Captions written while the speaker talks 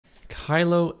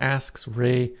Kylo asks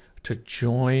Rey to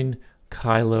join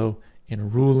Kylo in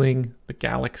ruling the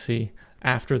galaxy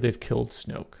after they've killed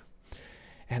Snoke.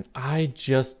 And I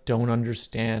just don't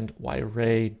understand why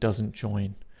Rey doesn't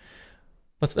join.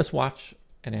 Let's watch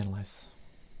and analyze.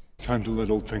 Time to let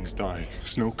old things die.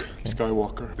 Snoke,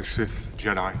 Skywalker, the Sith,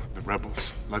 Jedi, the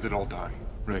rebels. Let it all die.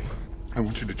 Rey, I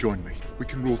want you to join me. We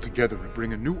can rule together and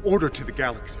bring a new order to the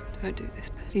galaxy. Don't do this.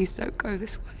 Please don't go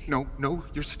this way. No,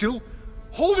 you're still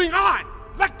holding on!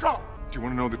 Let go! Do you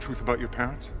want to know the truth about your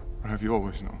parents? Or have you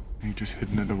always known? You just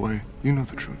hidden it away. You know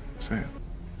the truth. Say it.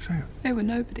 Say it. They were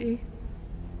nobody.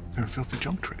 They were filthy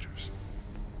junk traders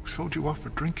who sold you off for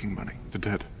drinking money. The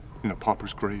dead in a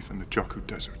pauper's grave in the Jakku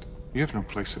desert. You have no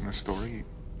place in this story.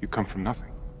 You come from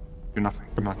nothing. You're nothing,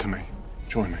 but not to me.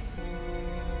 Join me.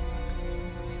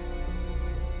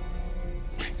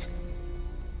 Please.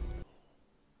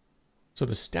 So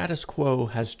the status quo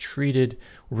has treated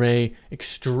Rey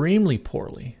extremely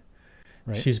poorly.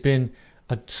 Right. She's been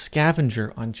a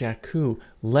scavenger on Jakku,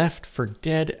 left for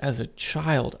dead as a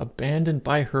child, abandoned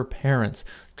by her parents,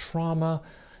 trauma,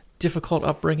 difficult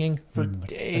upbringing for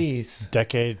days. A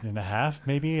decade and a half,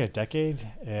 maybe a decade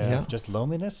of just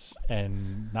loneliness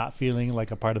and not feeling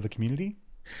like a part of the community.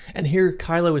 And here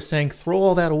Kylo is saying, throw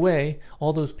all that away,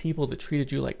 all those people that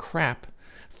treated you like crap,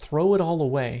 throw it all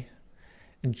away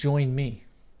and join me.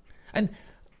 And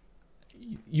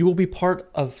you will be part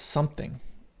of something.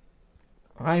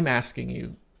 I'm asking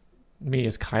you, me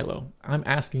as Kylo, I'm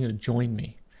asking you to join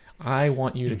me. I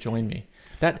want you to join me.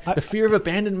 The fear of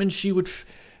abandonment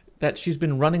that she's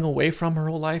been running away from her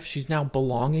whole life, she's now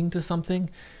belonging to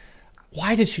something.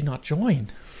 Why did she not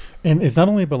join? And it's not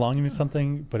only belonging to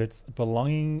something, but it's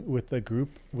belonging with a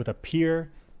group, with a peer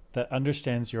that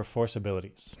understands your Force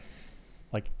abilities.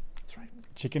 Like, that's right.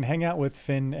 She can hang out with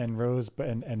Finn and Rose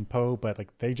and Poe, but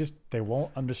like they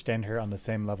won't understand her on the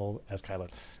same level as Kylo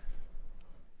does.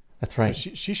 That's right. So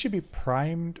she should be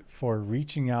primed for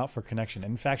reaching out for connection.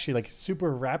 In fact, she like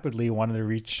super rapidly wanted to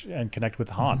reach and connect with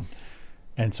Han. Mm-hmm.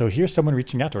 And so here's someone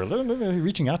reaching out to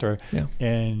her,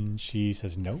 and she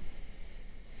says no.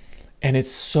 And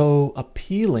it's so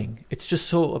appealing. It's just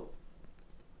so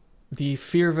the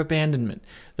fear of abandonment,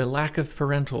 the lack of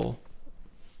parental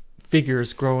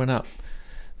figures growing up,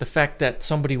 the fact that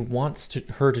somebody wants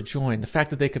her to join, the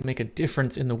fact that they could make a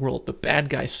difference in the world. The bad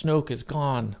guy Snoke is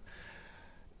gone.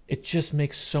 It just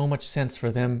makes so much sense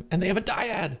for them. And they have a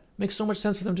dyad. It makes so much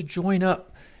sense for them to join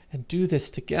up and do this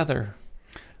together.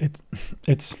 It's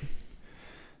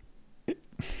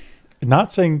not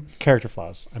saying character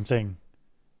flaws. I'm saying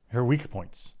her weak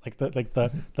points, like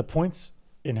the points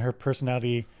in her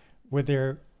personality where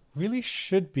there really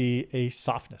should be a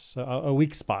softness, a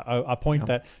weak spot, a point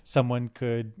that someone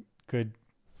could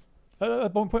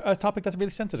a topic that's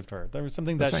really sensitive to her. There was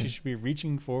something that she should be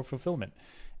reaching for fulfillment,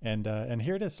 and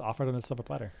here it is, offered on a silver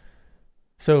platter.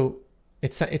 So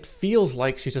it feels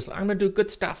like she's just, I'm gonna do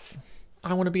good stuff.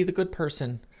 I want to be the good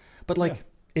person. But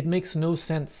it makes no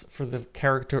sense for the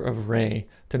character of Rey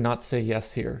to not say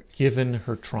yes here, given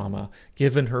her trauma,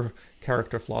 given her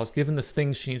character flaws, given the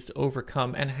things she needs to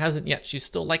overcome and hasn't yet. She's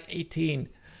still like 18.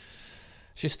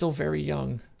 She's still very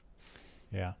young.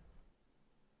 Yeah.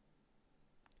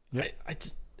 I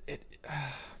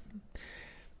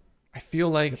feel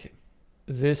like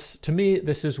this, to me,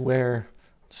 this is where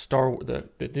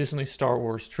the Disney Star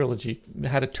Wars trilogy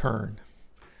had a turn.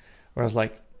 Where I was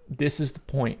like, this is the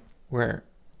point where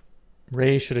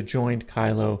Rey should have joined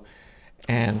Kylo,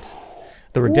 and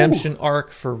the redemption arc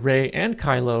for Rey and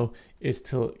Kylo is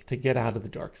to get out of the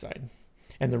dark side.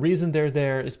 And the reason they're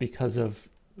there is because of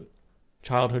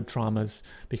childhood traumas,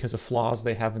 because of flaws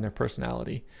they have in their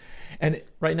personality. And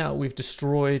right now we've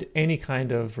destroyed any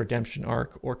kind of redemption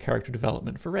arc or character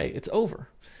development for Rey. It's over.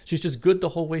 She's just good the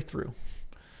whole way through.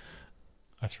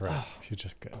 That's right. She's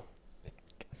just good.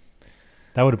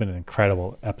 That would have been an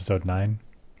incredible episode 9.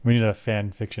 We need a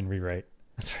fan fiction rewrite.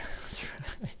 That's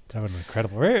right. That would have been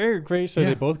incredible. Great. So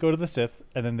they both go to the Sith,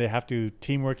 and then they have to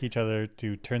teamwork each other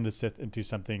to turn the Sith into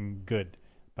something good.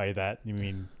 By that, you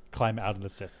mean climb out of the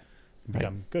Sith and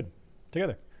become good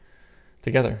together.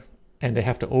 And they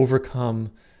have to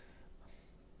overcome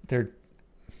their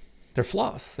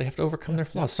flaws. They have to overcome their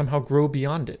flaws, somehow grow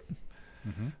beyond it.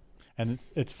 Mm-hmm. And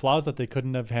it's flaws that they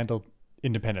couldn't have handled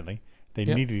independently. They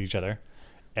needed each other.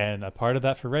 And a part of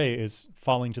that for Rey is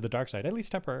falling to the dark side, at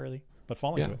least temporarily, but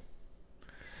falling to it.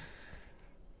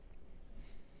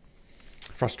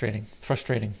 Frustrating.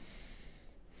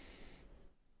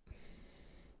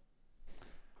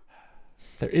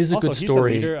 There is a good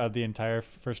story. He's the leader of the entire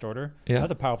First Order. Yeah.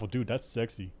 That's a powerful dude. That's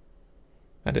sexy.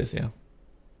 That is, yeah.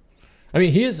 I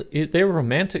mean, they're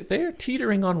romantic. They're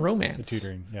teetering on romance. They're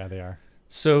teetering. Yeah, they are.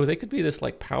 So they could be this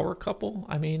like power couple.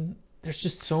 I mean, there's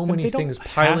just so And many they don't things have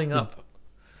piling to- up.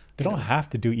 They don't have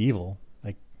to do evil.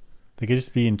 Like, they could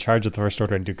just be in charge of the First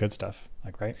Order and do good stuff.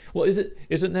 Like, right? Well,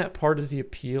 isn't that part of the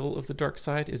appeal of the dark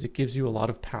side? Is it gives you a lot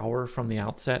of power from the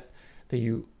outset that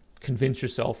you convince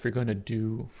yourself you're going to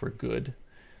do for good.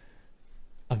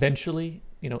 Eventually,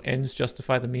 ends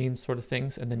justify the means, sort of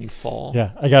things, and then you fall.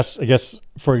 Yeah, I guess.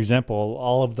 For example,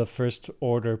 all of the First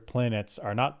Order planets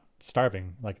are not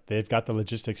starving. Like, they've got the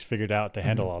logistics figured out to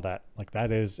handle all that. Like,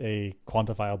 that is a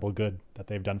quantifiable good that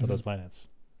they've done for those planets.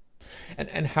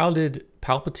 And how did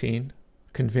Palpatine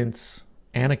convince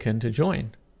Anakin to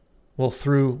join? Well,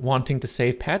 through wanting to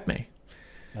save Padme.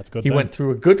 That's good. He went through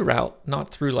a good route,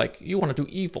 not through like, you want to do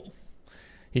evil.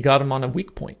 He got him on a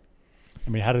weak point. I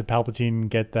mean, how did Palpatine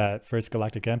get that first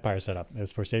Galactic Empire set up? It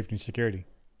was for safety and security.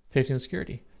 Safety and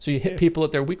security. So you hit people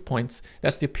at their weak points.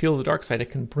 That's the appeal of the dark side.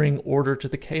 It can bring order to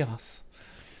the chaos.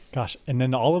 Gosh, and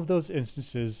in all of those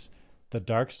instances, the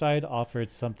dark side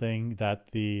offered something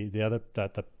that the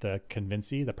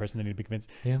convincee, the person that needed to be convinced,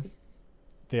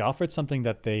 they offered something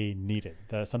that they needed,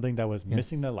 something that was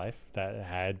missing in their life, that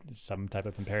had some type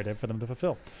of imperative for them to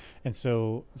fulfill. And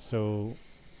so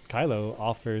Kylo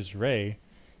offers Rey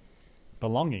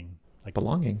belonging,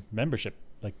 membership.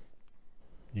 Like,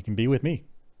 you can be with me,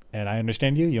 and I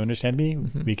understand you. You understand me.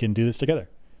 We can do this together.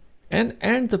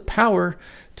 And the power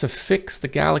to fix the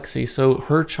galaxy so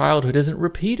her childhood isn't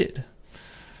repeated.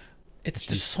 It's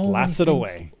just so slaps many it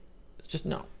things. away. Just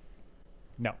no.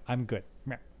 No, I'm good.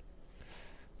 Meh.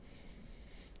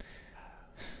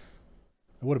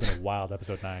 It would have been a wild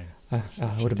episode 9. Would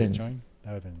have been.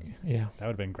 That would have been. Yeah, That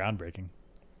would have been groundbreaking.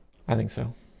 I think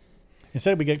so.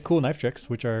 Instead, we get cool knife tricks,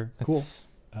 which are cool.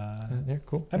 They're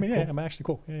cool. I mean, They're yeah, cool. I'm actually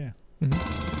cool. Yeah.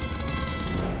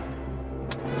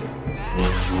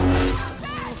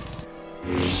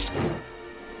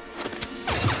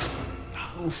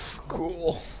 Oof,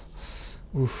 cool.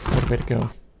 Oof, what a way to go. So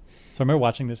I remember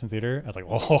watching this in theater. I was like,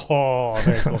 oh,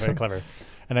 very cool, very clever.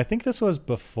 And I think this was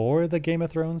before the Game of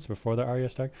Thrones, before the Arya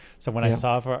Stark. So when I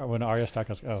saw when Arya Stark,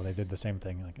 I was like, oh, they did the same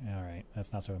thing. Like, all right,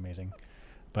 that's not so amazing.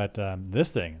 But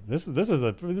this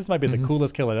might be the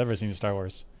coolest kill I've ever seen in Star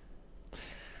Wars.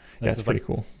 Like, that's pretty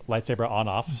cool. Lightsaber on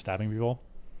off, stabbing people.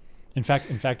 In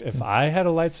fact, if I had a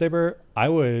lightsaber, I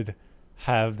would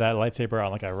have that lightsaber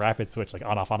on like a rapid switch, like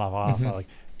on off, on off, on off. Like,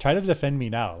 try to defend me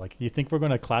now. Like, you think we're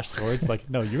going to clash swords? Like,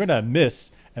 no, you're going to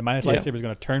miss, and my lightsaber is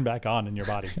going to turn back on in your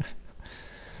body.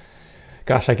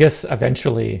 Gosh, I guess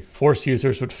eventually Force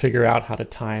users would figure out how to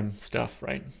time stuff,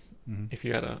 right? If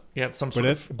you had some sort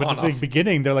of but at the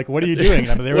beginning, they're like, "What are you doing?"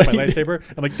 And I'm there with my lightsaber.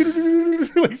 I'm like,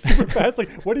 like super fast. Like,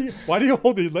 why do you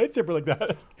hold the lightsaber like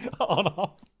that on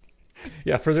off?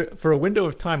 Yeah, for a window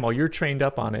of time while you're trained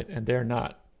up on it and they're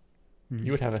not,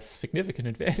 you would have a significant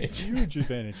advantage. Huge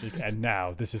advantage. Like, and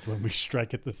now this is when we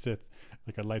strike at the Sith.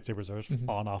 Like, our lightsabers are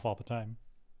on off all the time.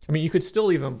 I mean, you could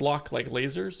still even block like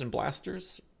lasers and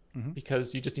blasters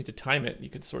because you just need to time it. You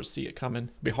could sort of see it coming.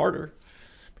 It'd be harder.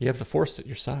 But you have the Force at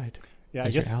your side. Yeah, I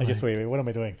guess. Wait. What am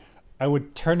I doing? I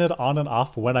would turn it on and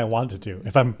off when I wanted to.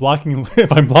 If I'm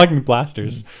blocking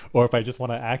blasters, or if I just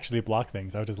want to actually block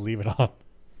things, I would just leave it on.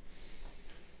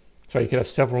 So you could have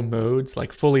several modes,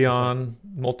 like fully on,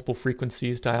 multiple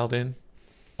frequencies dialed in.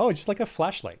 Oh, just like a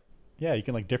flashlight. Yeah, you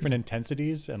can like different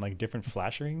intensities and like different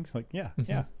flasherings. Like, yeah.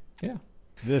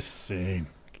 This scene.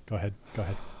 Go ahead.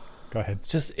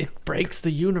 Just, it breaks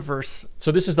the universe.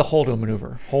 So this is the Holdo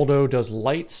maneuver. Holdo does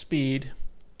light speed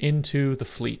into the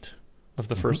fleet of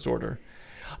the First Order.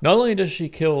 Not only does she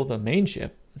kill the main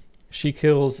ship, she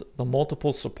kills the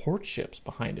multiple support ships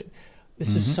behind it.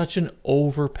 This is such an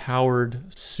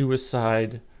overpowered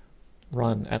suicide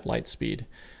run at light speed.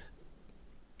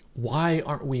 Why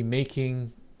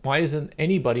isn't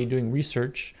anybody doing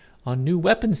research on new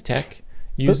weapons tech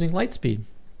using light speed?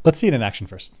 Let's see it in action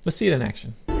first. Let's see it in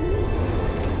action.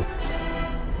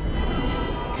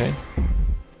 Okay.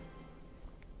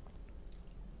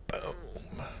 Boom.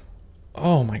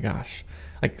 Oh my gosh.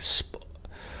 Like, just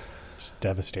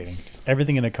devastating. Just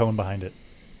everything in a cone behind it.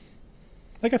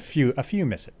 Like a few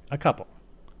miss it. A couple.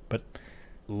 But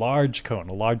large cone,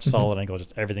 a large solid angle,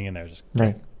 just everything in there. Just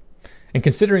right. And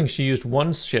considering she used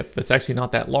one ship that's actually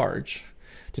not that large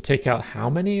to take out, how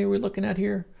many are we looking at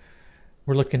here?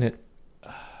 We're looking at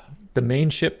the main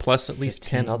ship plus at least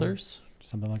 10 others.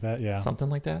 Something like that, yeah.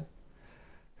 Something like that.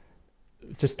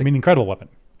 Incredible weapon.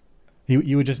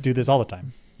 You would just do this all the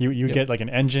time. You would get like an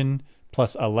engine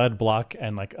plus a lead block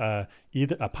and like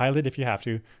either a pilot if you have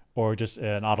to, or just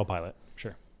an autopilot.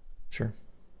 Sure.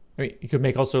 I mean, you could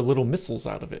make also little missiles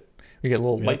out of it. You get a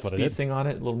little light that's what I speed did. thing on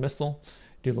it, a little missile.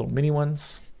 Do little mini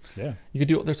ones. Yeah. You could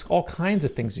do. There's all kinds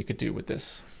of things you could do with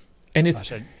this, and it's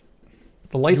Gosh,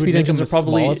 the light you would speed make engines them are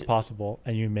probably small as possible,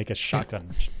 and you make a shotgun.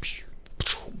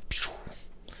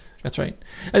 That's right.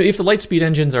 I mean, if the light speed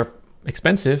engines are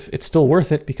expensive, it's still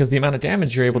worth it because the amount of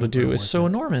damage you're able to Super do is worth so it.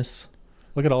 enormous.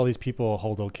 Look at all these people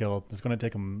Holdo killed. It's going to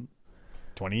take them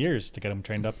 20 years to get them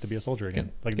trained up to be a soldier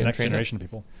again. Like the get next trained up. generation of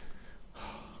people.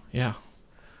 Yeah.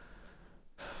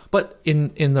 But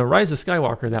in the Rise of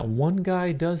Skywalker, that one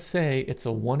guy does say it's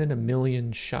a 1 in a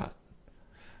million shot.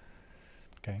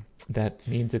 Okay. That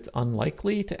means it's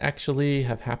unlikely to actually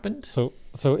have happened. So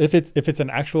if it's an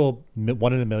actual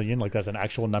 1 in a million, like that's an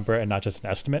actual number and not just an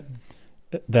estimate,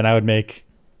 then I would make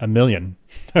a million.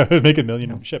 I would make a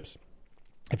million ships.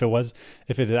 If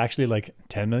it is actually like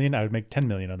 10 million, I would make 10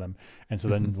 million of them. And so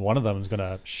then one of them is going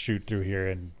to shoot through here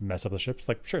and mess up the ships.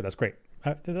 Like, sure, that's great.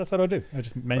 That's what I would do. I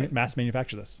just mass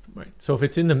manufacture this. Right. So if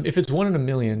it's 1 in a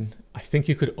million, I think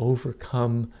you could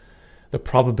overcome the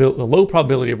low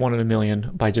probability of 1 in a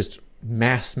million by just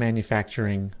mass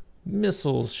manufacturing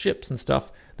missiles, ships, and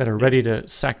stuff that are ready to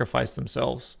sacrifice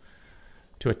themselves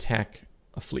to attack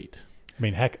a fleet. I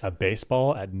mean, heck, a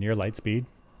baseball at near light speed,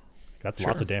 that's Sure.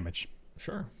 lots of damage.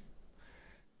 Sure.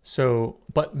 So,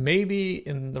 but maybe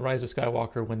in the Rise of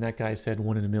Skywalker, when that guy said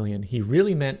 1 in a million, he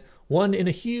really meant 1 in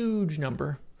a huge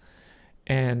number.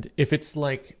 And if it's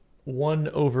like 1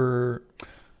 over,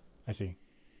 I see.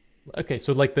 okay,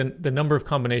 so like the number of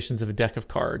combinations of a deck of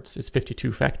cards is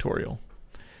 52 factorial.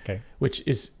 Okay. Which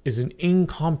is an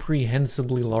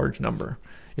incomprehensibly large number.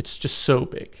 It's just so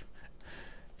big.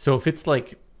 So if it's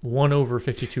like 1 over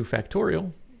 52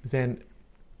 factorial, then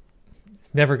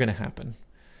it's never going to happen.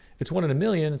 If it's 1 in a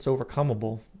million, it's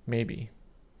overcomable, maybe.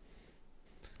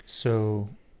 So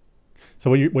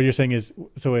what you're saying is,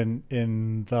 so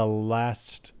in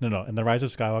the Rise of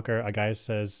Skywalker, a guy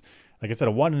says, like, it's at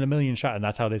a 1 in a million shot, and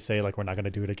that's how they say, like, we're not going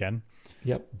to do it again.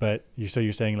 Yep. But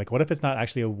you're saying, like, what if it's not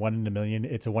actually a 1 in a million?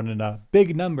 It's a 1 in a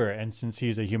big number. And since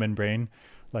he's a human brain,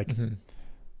 like,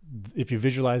 if you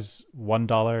visualize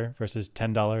 $1 versus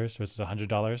 $10 versus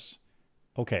 $100,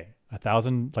 okay,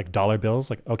 1,000 like dollar bills,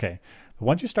 like, okay. But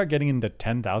once you start getting into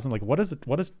 10,000, like, what is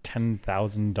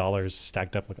 $10,000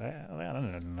 stacked up with? I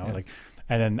don't know. Yeah. Like,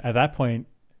 and then at that point,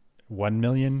 1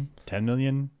 million, 10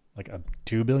 million, like a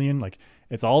 2 billion, like,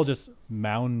 it's all just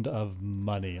mound of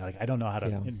money. Like, I don't know how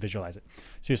to visualize it.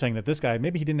 So you're saying that this guy,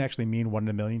 maybe he didn't actually mean 1 in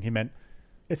a million. He meant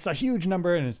it's a huge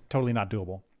number and it's totally not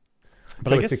doable. But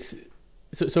so I guess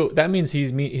so that means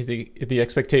the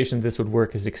expectation this would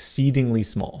work is exceedingly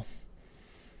small.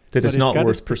 That it's not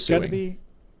worth pursuing.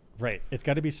 It's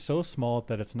got to be so small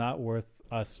that it's not worth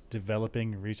us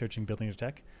developing, researching, building a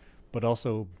tech, but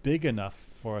also big enough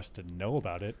for us to know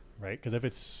about it, right? Because if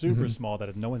it's super small that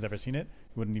if no one's ever seen it,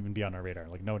 it wouldn't even be on our radar.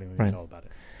 Like, no one would even know about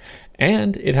it.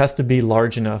 And it has to be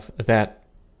large enough that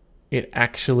it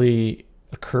actually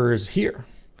occurs here.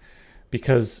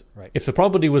 Because if the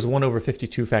probability was 1 over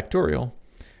 52 factorial,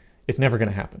 it's never going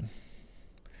to happen.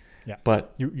 Yeah.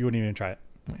 But you wouldn't even try it.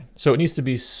 So it needs to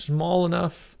be small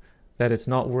enough that it's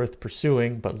not worth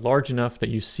pursuing, but large enough that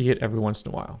you see it every once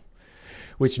in a while.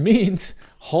 Which means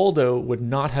Holdo would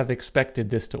not have expected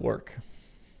this to work.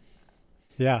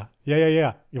 Yeah.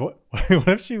 What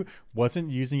if she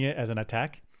wasn't using it as an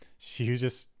attack? She was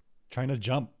just trying to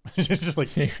jump. She's just like,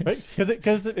 right?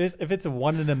 Because if it's a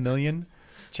 1 in a million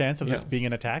chance of this being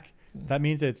an attack, that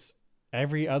means it's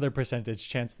every other percentage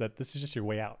chance that this is just your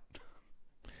way out.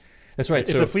 That's right.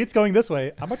 If the fleet's going this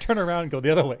way, I'm going to turn around and go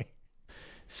the other way.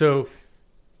 So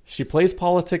she plays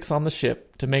politics on the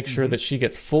ship to make sure that she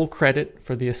gets full credit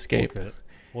for the escape.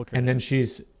 Full credit. And then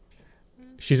she's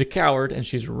a coward and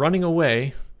she's running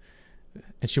away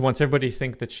and she wants everybody to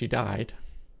think that she died.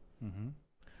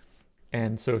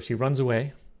 And so she runs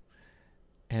away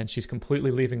and she's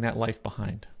completely leaving that life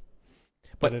behind.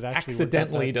 But it actually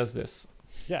accidentally does this.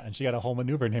 Yeah, and she got a whole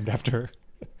maneuver named after her.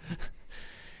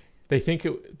 They think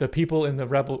the people in the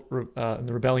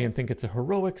rebellion think it's a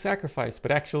heroic sacrifice,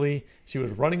 but actually she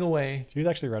was running away. She was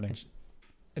actually running.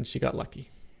 And she got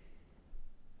lucky.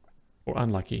 Or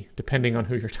unlucky, depending on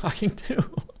who you're talking to.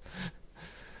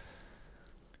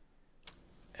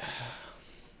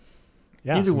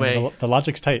 Yeah. Either way. The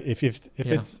logic's tight. If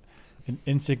it's an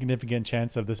insignificant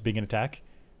chance of this being an attack,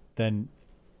 then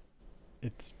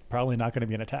it's probably not going to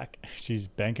be an attack. She's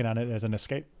banking on it as an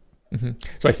escape.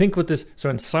 So I think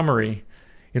in summary,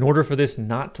 in order for this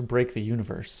not to break the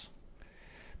universe,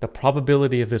 the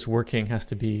probability of this working has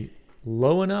to be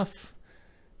low enough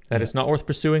that it's not worth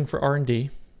pursuing for R&D,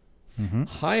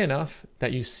 high enough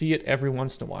that you see it every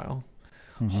once in a while,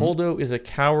 Holdo is a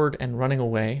coward and running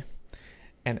away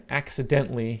and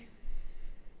accidentally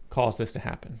caused this to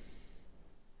happen.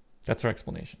 That's our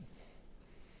explanation.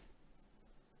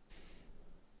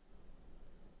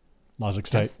 Logic's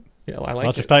tight. Yeah, I like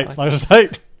Logic's it. tight. I like Logic's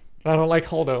tight. I don't like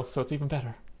Holdo, so it's even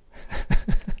better.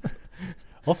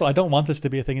 Also, I don't want this to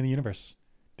be a thing in the universe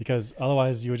because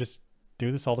otherwise you would just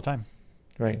do this all the time.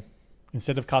 Right.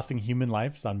 Instead of costing human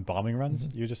lives on bombing runs,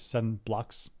 you just send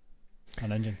blocks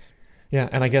on engines. Yeah,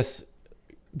 and I guess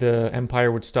the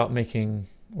Empire would stop making,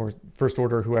 or First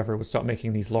Order, whoever, would stop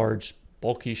making these large,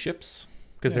 bulky ships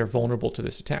because they're vulnerable to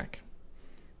this attack.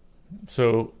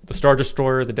 So the Star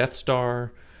Destroyer, the Death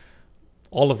Star,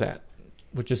 all of that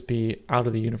would just be out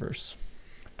of the universe.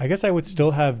 I guess I would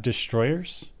still have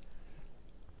destroyers,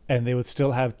 and they would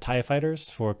still have TIE fighters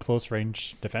for close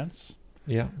range defense.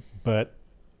 Yeah. But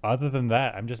other than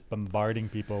that, I'm just bombarding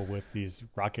people with these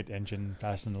rocket engine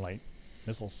faster than light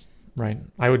missiles. Right.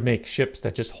 I would make ships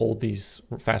that just hold these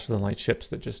faster than light ships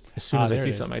that just, as soon as I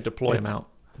see something, I deploy them out.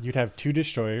 You'd have 2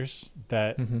 destroyers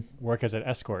that work as an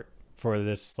escort for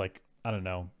this, like, I don't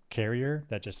know, carrier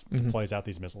that just deploys out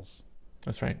these missiles.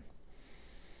 That's right.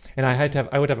 And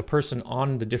I would have a person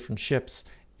on the different ships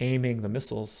aiming the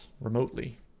missiles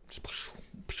remotely.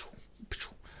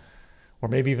 Or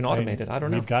maybe even automated. I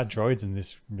don't know. We've got droids in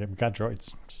this. We've got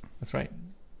droids. That's right.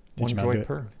 Teach One them how to do droid it.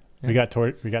 per. Yeah.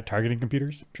 We got targeting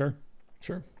computers. Sure.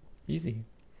 Easy.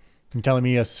 You're telling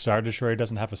me a Star Destroyer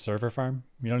doesn't have a server farm?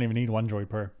 You don't even need 1 droid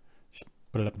per. Just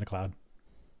put it up in the cloud.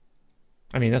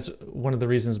 I mean, that's one of the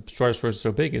reasons Star Destroyer is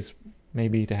so big, is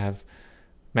maybe to have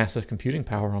massive computing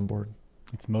power on board.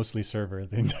 It's mostly server.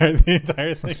 The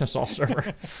entire thing. It's just all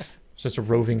server. It's just a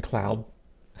roving cloud.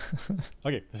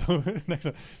 Okay, so next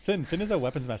one. Finn is a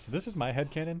weapons master. This is my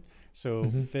headcanon.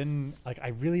 So Finn, like, I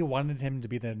really wanted him to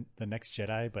be the next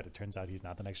Jedi, but it turns out he's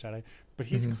not the next Jedi. But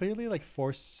he's clearly like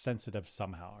force sensitive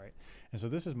somehow, right? And so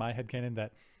this is my headcanon,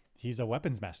 that he's a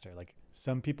weapons master. Like,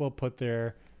 some people put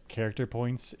their character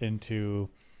points into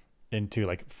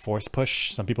like force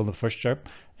push. Some people in the force jump,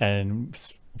 and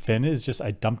Finn is just, I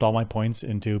dumped all my points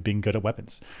into being good at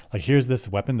weapons. Like, here's this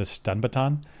weapon, this stun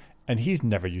baton. And he's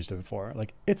never used it before.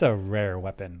 Like, it's a rare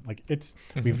weapon. Like, it's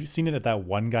we've seen it at that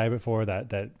one guy before,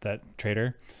 that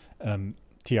trader,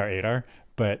 TR8R.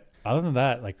 But other than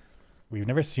that, like, we've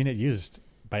never seen it used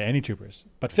by any troopers.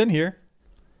 But Finn here,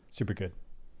 super good.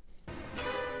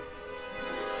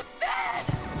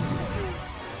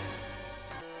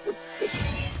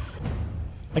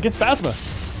 Against Phasma.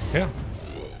 Yeah.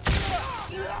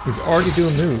 He's already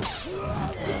doing moves.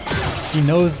 He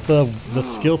knows the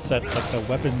skill set, like the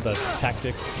weapon, the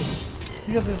tactics.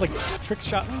 He got this like trick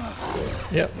shot.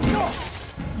 Yep.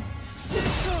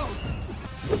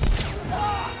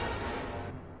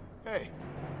 Hey.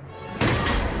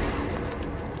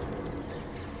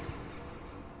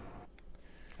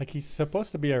 Like, he's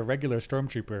supposed to be a regular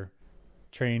stormtrooper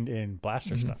trained in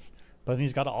blaster stuff, but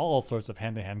he's got all sorts of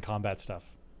hand-to-hand combat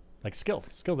stuff, like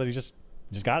skills that he just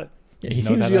got it. Yeah, He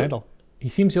knows how to handle. He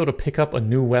seems able to pick up a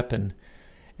new weapon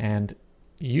and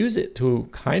use it to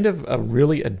kind of a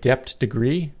really adept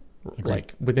degree,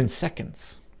 like within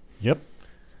seconds. Yep.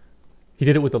 He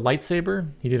did it with the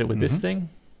lightsaber. He did it with this thing.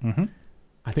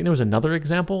 I think there was another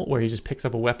example where he just picks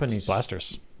up a weapon. It's he's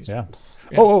blasters. yeah.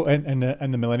 And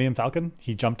the Millennium Falcon,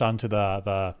 he jumped onto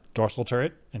the dorsal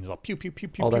turret and he's like pew pew pew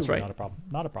pew. Oh, that's pew. right. Not a problem.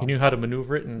 Not a He problem. knew how to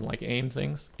maneuver it and like aim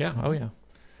things. Yeah. Oh yeah.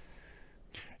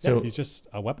 So yeah, he's just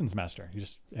a weapons master. He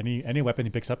just any weapon he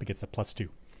picks up, he gets a +2.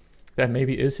 that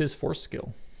maybe is his force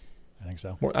skill. I think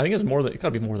so. I think it's more than, it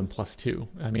got to be more than +2.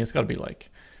 I mean, it's got to be like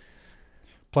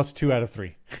 +2 out of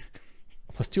 3.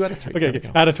 +2 out of 3.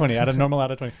 Okay, out of 20, out of normal,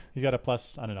 out of 20. He's got a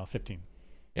plus, I don't know, 15.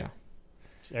 Yeah.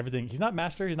 Just everything. He's not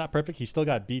master. He's not perfect. He still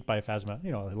got beat by Phasma,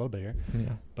 a little bit here.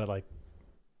 Yeah. But like,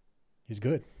 he's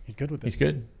good. He's good with this. He's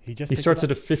good. He starts at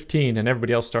a 15 and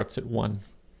everybody else starts at 1.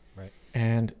 Right.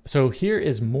 And so here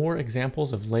is more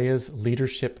examples of Leia's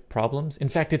leadership problems. In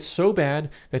fact, it's so bad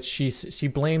that she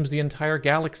blames the entire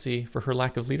galaxy for her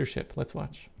lack of leadership. Let's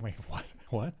watch. Wait, what?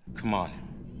 What? Come on.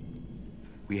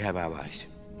 We have allies.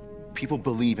 People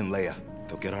believe in Leia.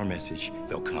 They'll get our message.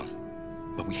 They'll come.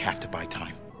 But we have to buy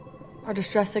time. Our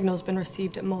distress signal's been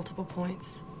received at multiple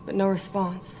points, but no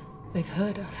response. They've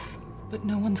heard us, but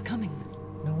no one's coming.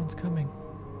 No one's coming.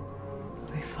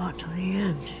 We fought to the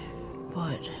end,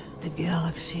 but the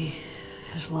galaxy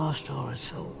has lost all its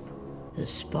hope. The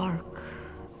spark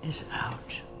is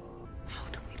out. How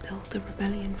do we build a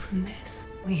rebellion from this?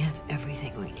 We have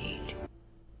everything we need.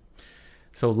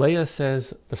 So Leia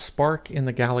says the spark in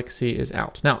the galaxy is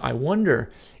out. Now, I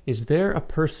wonder, is there a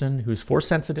person who's force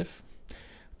sensitive,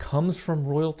 comes from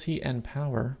royalty and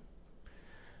power,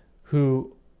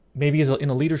 who maybe is in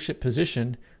a leadership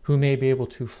position who may be able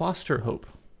to foster hope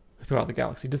throughout the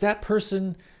galaxy. Does that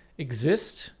person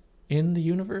exist in the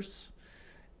universe?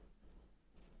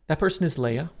 That person is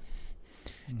Leia,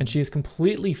 and she has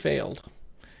completely failed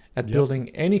at building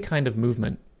any kind of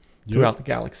movement throughout the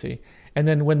galaxy. And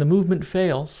then when the movement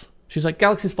fails, she's like,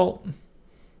 Galaxy's fault.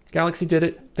 Galaxy did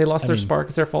it. They lost their spark.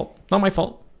 It's their fault. Not my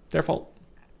fault. Their fault.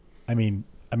 I mean,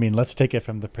 let's take it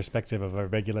from the perspective of a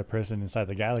regular person inside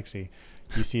the galaxy.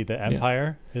 You see the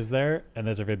Empire is there, and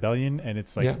there's a rebellion, and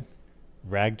it's like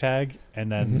ragtag,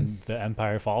 and then the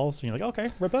Empire falls, and you're like, okay,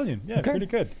 rebellion. Yeah, pretty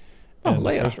good. And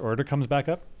the First Order comes back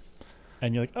up,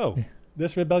 and you're like, oh,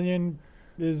 this rebellion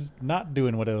is not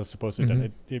doing what it was supposed to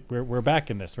do. We're back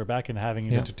in this. We're back in having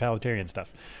the totalitarian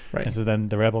stuff. Right. And so then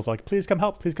the rebels are like, please come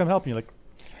help. Please come help. And you're like,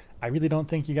 I really don't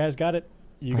think you guys got it.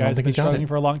 You guys have been struggling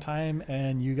for a long time,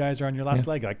 and you guys are on your last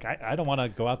leg. Like, I don't want to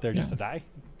go out there just to die.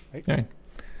 Right? Yeah.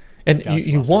 And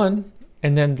you won,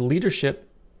 and then the leadership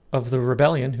of the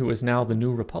rebellion, who is now the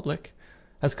New Republic,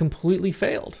 has completely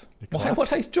failed. Why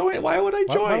would I join? Why would I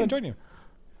join? Why would I join you?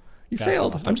 You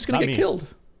failed. I'm just going to get killed.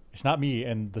 It's not me,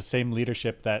 and the same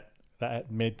leadership that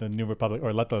made the New Republic,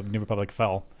 or let the New Republic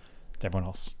fall. It's everyone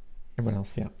else. Everyone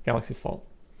else, yeah. Galaxy's fault.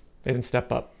 They didn't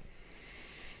step up.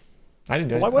 I didn't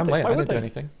do anything. I didn't do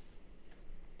anything.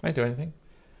 I didn't do anything.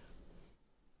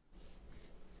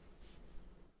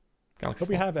 But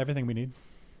we have everything we need.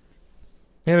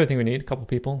 We have everything we need. A couple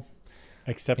people.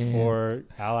 Except for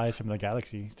allies from the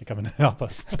galaxy to come and help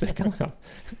us.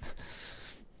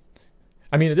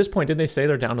 I mean, at this point, didn't they say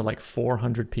they're down to like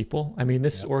 400 people? I mean,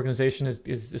 this organization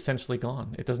is essentially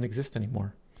gone. It doesn't exist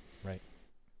anymore. Right.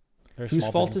 Whose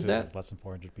fault is that? Less than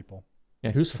 400 people.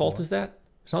 Yeah, whose fault is that?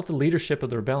 It's not the leadership of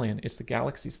the rebellion. It's the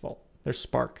galaxy's fault. Their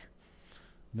spark.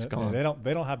 It's gone. They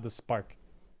don't have the spark,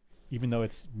 even though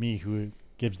it's me who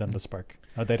gives them the spark.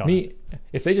 Oh, they don't. Me,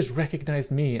 if they just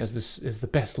recognized me as the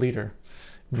best leader,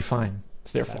 it'd be fine.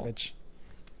 It's their fault.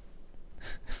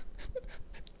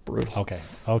 Brutal. Okay,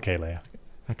 Leia.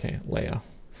 Okay, Leia.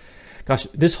 Gosh,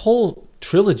 this whole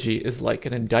trilogy is like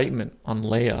an indictment on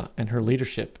Leia and her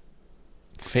leadership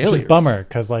failures. Which is bummer,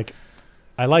 because like,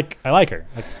 I like her.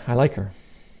 I like her.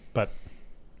 But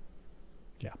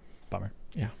yeah, bummer.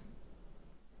 Yeah.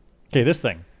 Okay, this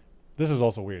is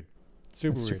also weird.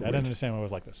 Super weird. I didn't understand why it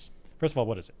was like this. First of all,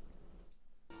 what is it?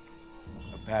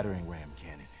 A battering ram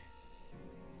cannon.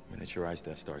 Miniaturized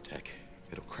Death Star tech.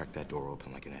 It'll crack that door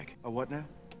open like an egg. A what now?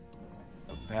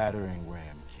 A battering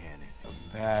ram cannon.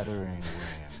 A battering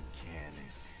ram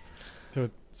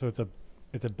cannon. So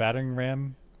it's a battering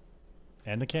ram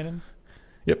and a cannon?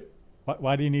 Yep.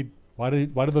 Why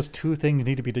do those two things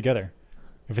need to be together?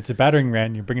 If it's a battering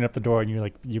ram, you're bringing up the door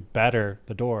and you batter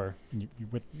the door and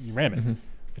you ram it.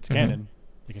 If it's a cannon,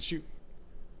 you can shoot.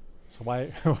 So why?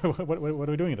 what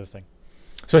are we doing with this thing?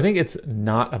 So I think it's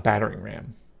not a battering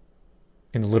ram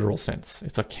in the literal sense.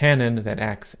 It's a cannon that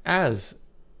acts as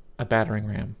a battering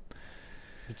ram.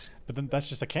 But then that's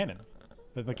just a cannon.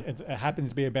 It happens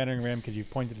to be a battering ram because you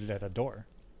pointed it at a door.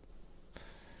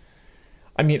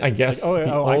 I mean, I guess.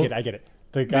 I get it.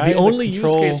 The only use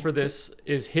case for this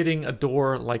is hitting a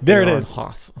door like there it is.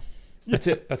 Hoth. That's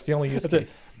it. That's the only use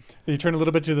case. You turn a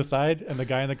little bit to the side, and the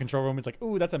guy in the control room is like,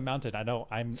 "Ooh, that's a mountain. I know.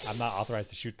 I'm not authorized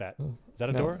to shoot that. Is that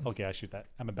a door? Okay, I shoot that.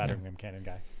 I'm a battering ram cannon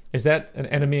guy." Is that an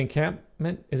enemy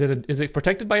encampment? Is it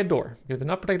protected by a door? If it's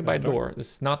not protected by a door,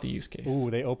 this is not the use case.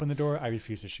 Ooh, they open the door. I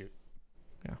refuse to shoot.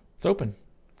 Yeah, it's open.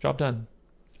 Job done.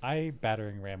 I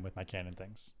battering ram with my cannon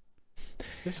things.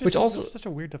 This is such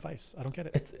a weird device. I don't get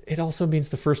it. It also means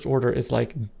the First Order is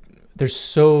like, they're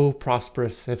so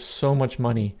prosperous. They have so much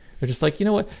money. They're just like, you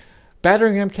know what?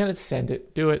 Battering ram cannon, send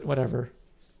it. Do it. Whatever.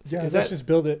 Yeah, let's just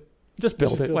build it. Just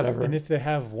build it. Whatever. And if they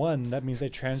have one, that means they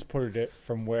transported it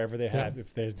from wherever they have.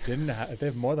 If they if they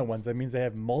have more than ones, that means they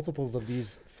have multiples of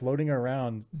these floating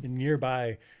around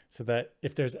nearby, so that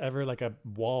if there's ever like a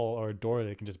wall or a door,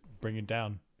 they can just bring it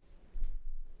down.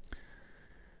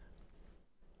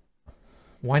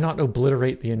 Why not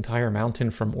obliterate the entire mountain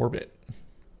from orbit?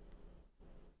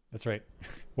 That's right.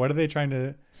 What are they trying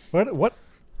to? What?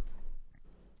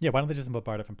 Yeah, why don't they just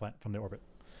bombard it from the orbit?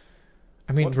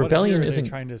 I mean, rebellion isn't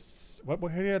trying to.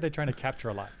 Who are they trying to capture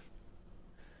alive?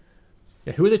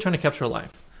 Yeah, who are they trying to capture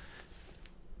alive?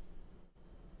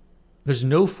 There's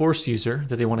no Force user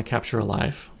that they want to capture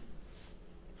alive.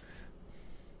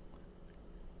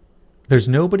 There's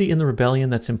nobody in the rebellion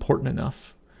that's important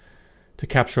enough to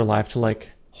capture alive, to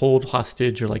like hold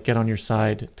hostage or like get on your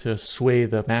side to sway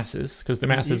the masses, because the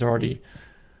masses are already.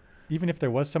 Even if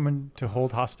there was someone to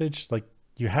hold hostage, like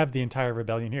you have the entire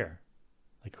rebellion here.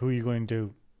 Like who are you going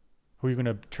to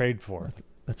trade for?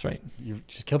 That's right. You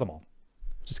just kill them all.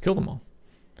 Just kill them all.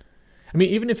 I mean,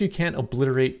 even if you can't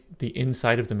obliterate the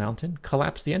inside of the mountain,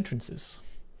 collapse the entrances.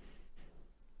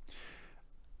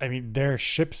 I mean, their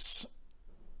ships.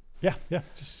 Yeah.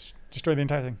 Just destroy the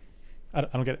entire thing. I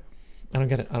don't get it. I don't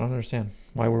get it. I don't understand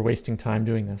why we're wasting time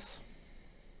doing this.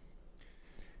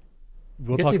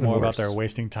 We'll talk more about their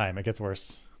wasting time. It gets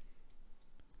worse.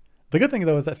 The good thing,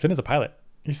 though, is that Finn is a pilot.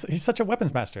 He's such a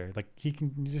weapons master. Like, he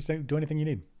can just do anything you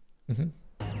need. Mm-hmm.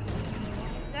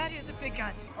 That is a big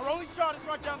gun. Our only shot is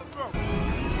right down the throat.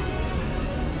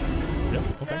 Yep.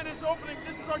 Okay. Cannon's opening.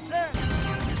 This is our chance.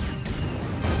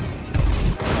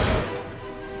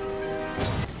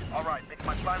 All right, make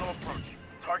my final approach.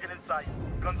 Target in sight.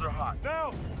 Guns are hot.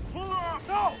 Now, pull her off.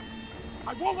 No,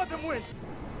 I won't let them win.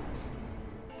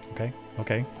 Okay.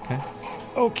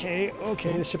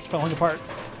 The ship's falling apart.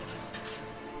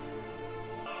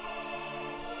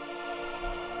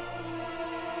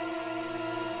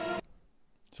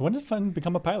 So when did Finn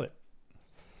become a pilot?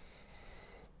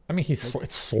 I mean,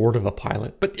 it's sort of a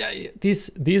pilot, but yeah,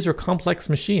 these are complex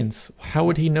machines. How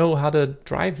would he know how to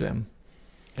drive them?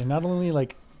 And not only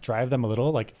like drive them a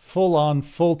little, like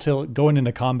full tilt, going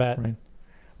into combat, right?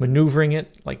 Maneuvering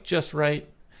it like just right,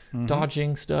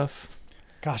 dodging stuff.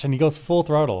 Gosh, and he goes full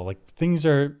throttle. Like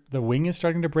the wing is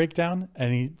starting to break down,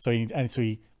 and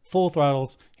he full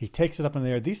throttles. He takes it up in the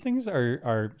air. These things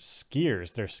are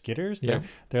skiers. They're skidders.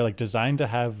 They're like designed to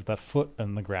have the foot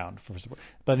on the ground for support.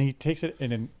 But he takes it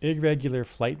in an irregular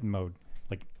flight mode.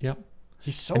 Like,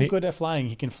 he's so good at flying.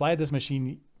 He can fly this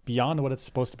machine beyond what it's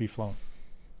supposed to be flown.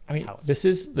 I mean, this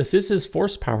is his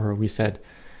force power. We said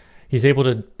he's able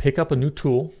to pick up a new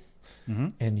tool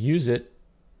and use it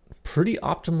pretty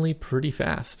optimally, pretty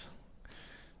fast.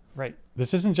 Right.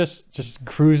 This isn't just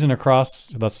cruising across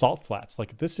the salt flats.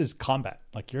 Like, this is combat.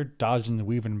 Like, you're dodging and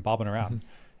weaving and bobbing around,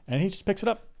 and he just picks it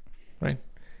up. Right.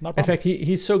 Not a In problem. fact,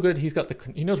 he's so good.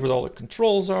 He knows where all the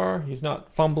controls are. He's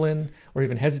not fumbling or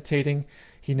even hesitating.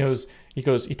 He knows. He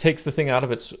takes the thing out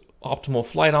of its optimal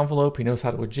flight envelope. He knows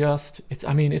how to adjust.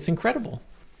 It's incredible.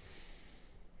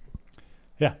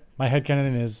 Yeah, my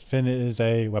headcanon is Finn is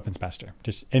a weapons master.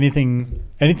 Just anything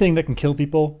that can kill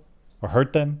people or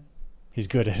hurt them, he's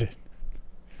good at it.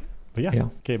 But yeah.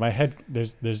 Okay, my head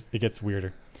it gets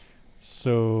weirder.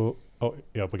 So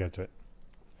we'll get to it.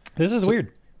 This is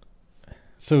weird.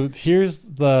 So here's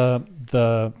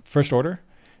the First Order,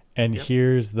 and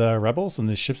here's the Rebels and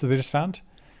the ships that they just found,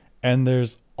 and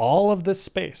there's all of this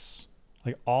space,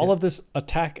 like all of this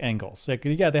attack angles. Like,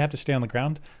 they have to stay on the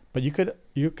ground, but you could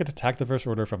attack the First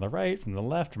Order from the right, from the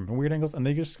left, from weird angles, and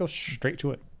they just go straight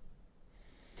to it.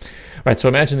 Right. So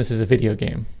imagine this is a video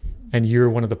game, and you're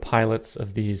one of the pilots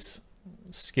of these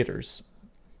skidders.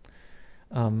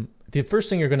 The first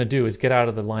thing you're going to do is get out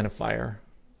of the line of fire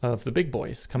of the big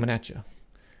boys coming at you.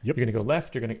 Yep. You're going to go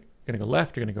left. You're going to go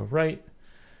left. You're going to go right.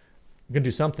 You're going to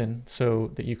do something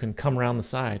so that you can come around the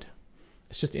side.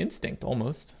 It's just instinct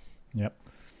almost. Yep.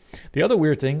 The other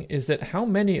weird thing is that how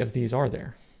many of these are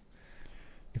there?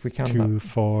 If we count 2, them up.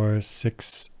 4,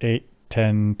 6, 8,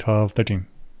 10, 12, 13.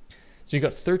 So you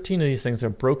got 13 of these things that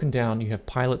are broken down. You have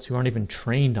pilots who aren't even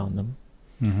trained on them.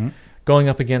 Mm-hmm. Going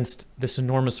up against this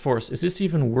enormous force. Is this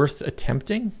even worth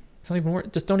attempting? It's not even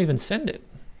worth. Just don't even send it.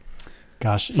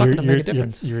 Gosh, it's not going to make a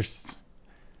difference.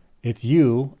 It's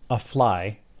you, a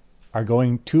fly, are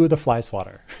going to the fly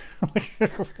swatter.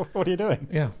 What are you doing?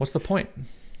 Yeah, what's the point?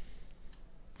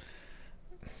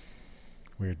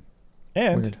 Weird.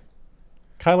 And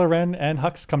Kylo Ren and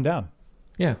Hux come down.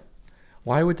 Yeah.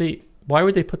 Why would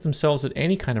they put themselves at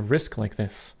any kind of risk like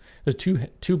this? They're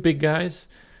two big guys.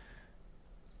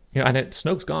 And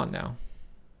Snoke's gone now.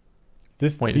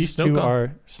 These two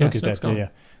are Snoke is dead. Yeah.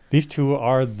 These two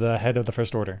are the head of the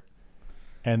First Order,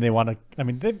 and they want to. I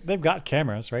mean, they've got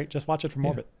cameras, right? Just watch it from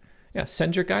orbit. Yeah,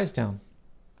 send your guys down.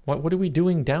 What are we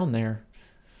doing down there?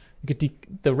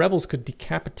 The rebels could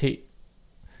decapitate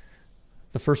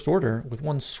the First Order with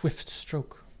one swift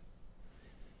stroke.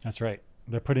 That's right.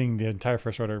 They're putting the entire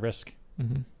First Order at risk.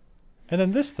 Mm-hmm. And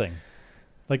then this thing,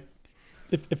 like,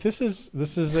 if this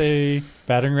is a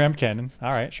battering ram cannon,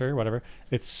 all right, sure, whatever.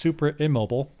 It's super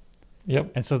immobile.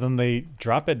 Yep. And so then they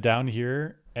drop it down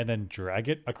here and then drag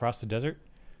it across the desert.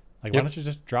 Like, why don't you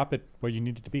just drop it where you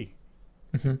need it to be?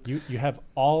 Mm-hmm. You have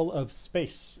all of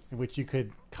space in which you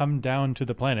could come down to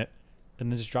the planet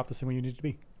and then just drop this thing where you need it to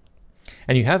be.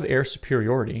 And you have air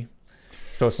superiority.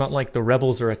 So it's not like the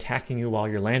rebels are attacking you while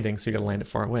you're landing, so you got to land it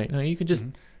far away. No, you can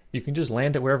just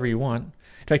land it wherever you want.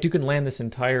 In fact, you can land this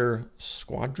entire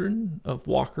squadron of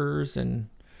walkers and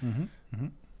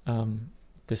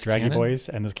this Draggy cannon. boys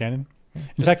and this cannon.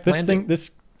 In fact,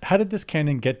 this how did this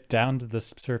cannon get down to the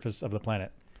surface of the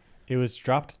planet? It was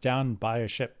dropped down by a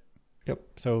ship. Yep.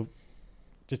 So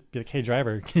just be like, hey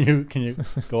driver, can you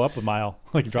go up a mile?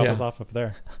 Like drop us off up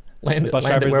there. Land, the bus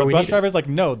land driver's, where the we bus need driver's like,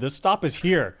 no, this stop is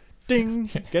here. Ding,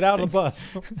 get out of the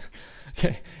bus.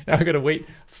 Okay, now we're gonna wait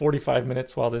 45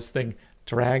 minutes while this thing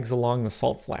drags along the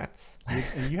salt flats.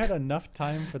 And you had enough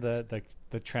time for the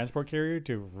transport carrier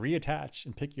to reattach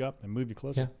and pick you up and move you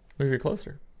closer. Yeah, move you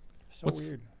closer. So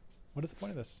weird. What is the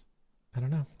point of this? I don't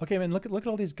know. Okay, man, look at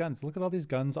all these guns. Look at all these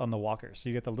guns on the walkers. So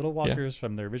you get the little walkers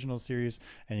from the original series,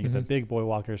 and you get the big boy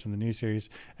walkers from the new series,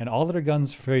 and all of their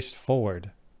guns faced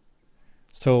forward.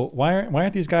 So why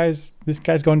aren't these guys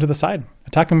going to the side?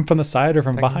 Attack them from the side or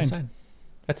from behind.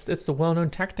 That's the well-known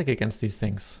tactic against these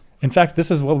things. In fact, this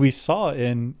is what we saw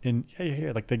in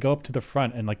like they go up to the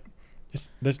front and like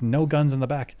there's no guns in the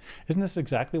back. Isn't this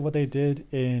exactly what they did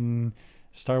in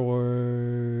Star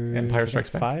Wars Empire Strikes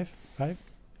Back? Five?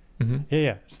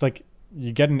 Yeah. It's like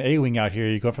you get an A-wing out here,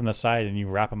 you go from the side and you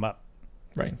wrap them up.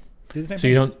 Right. Do the same so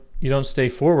thing. you don't stay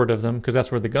forward of them because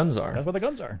that's where the guns are. That's where the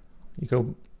guns are.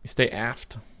 You stay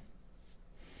aft.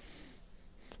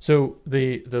 So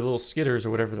the little skidders or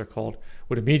whatever they're called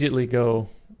would immediately go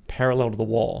parallel to the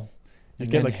wall. You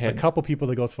get like a couple people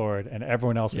that goes forward and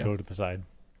everyone else would go to the side.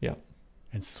 Yeah.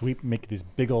 And make these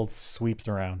big old sweeps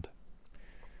around.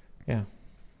 Yeah.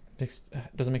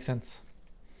 Doesn't make sense.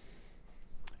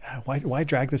 Why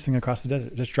drag this thing across the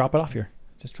desert? Just drop it off here.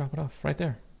 Just drop it off right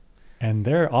there. And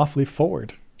they're awfully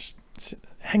forward. Just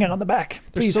hang out on the back.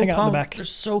 Please hang out on the back. They're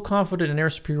so confident in air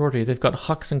superiority. They've got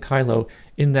Hux and Kylo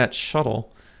in that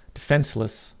shuttle,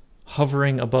 defenseless,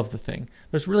 hovering above the thing.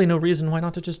 There's really no reason why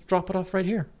not to just drop it off right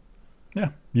here. Yeah.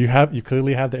 You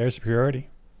clearly have the air superiority.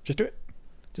 Just do it.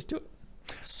 Just do it.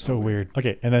 So weird.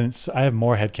 Okay, and then I have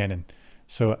more headcanon.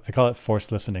 So I call it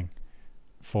forced listening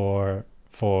for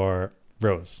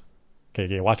Rose.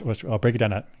 Okay, watch. I'll break it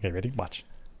down. Okay, ready? Watch.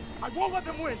 I won't let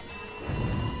them win.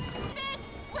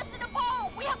 Listen to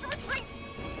Paul. We have to retreat.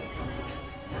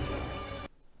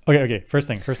 Okay. First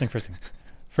thing.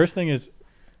 First thing is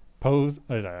Poe's.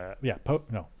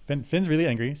 No. Finn's really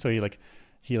angry, so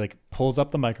he pulls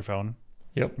up the microphone.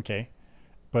 Yep. Okay,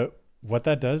 but what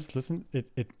that does, listen,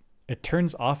 it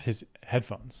turns off his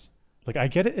headphones. Like I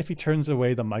get it if he turns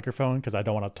away the microphone because I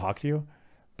don't want to talk to you,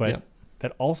 but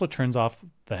that also turns off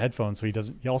the headphones so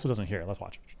he also doesn't hear it. Let's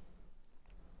watch.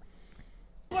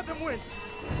 Let them win.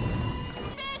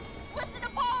 Listen to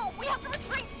Paul. We have to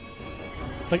retreat.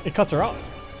 Like it cuts her off.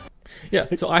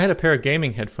 Yeah. So I had a pair of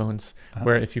gaming headphones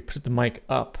where if you put the mic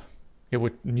up, it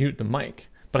would mute the mic,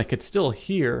 but I could still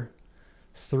hear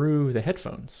through the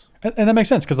headphones. And that makes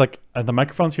sense because like the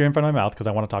microphone's here in front of my mouth because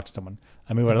I want to talk to someone.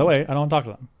 I move out of the way. I don't want to talk to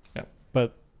them. Yeah.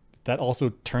 But that also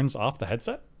turns off the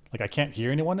headset. Like I can't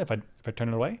hear anyone if I turn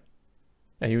it away.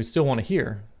 Yeah, you would still want to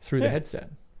hear through the headset.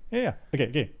 Yeah.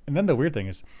 Okay. And then the weird thing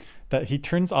is that he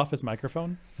turns off his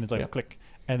microphone and it's like click.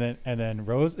 And then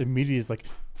Rose immediately is like,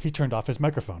 he turned off his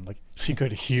microphone. Like she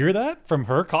could hear that from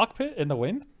her cockpit in the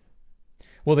wind.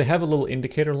 Well, they have a little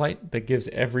indicator light that gives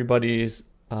everybody's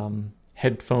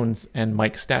headphones and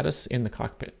mic status in the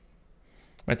cockpit.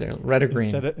 Right there, red or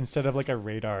green. Instead of like a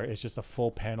radar, it's just a full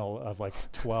panel of like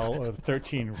 12 or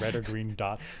 13 red or green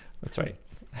dots. That's right.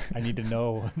 I need to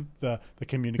know the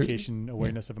communication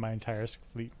awareness of my entire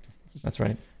fleet. That's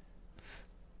right.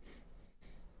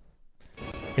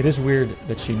 It is weird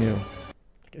that she knew.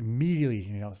 Like immediately,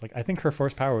 it's like I think her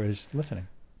force power is listening.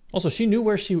 Also, she knew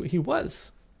where he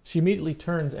was. She immediately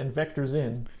turns and vectors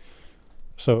in.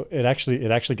 So it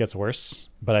actually gets worse,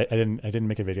 but I didn't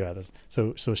make a video out of this.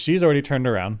 So she's already turned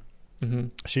around. Mm-hmm.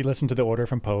 She listened to the order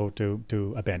from Poe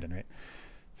to abandon, right?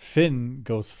 Finn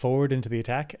goes forward into the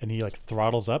attack and he like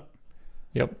throttles up.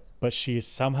 Yep. But she is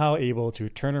somehow able to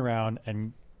turn around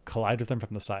and collide with them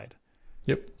from the side.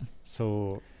 Yep.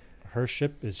 So her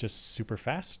ship is just super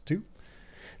fast too.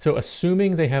 So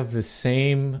assuming they have the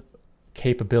same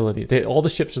capability, all the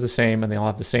ships are the same and they all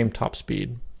have the same top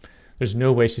speed. There's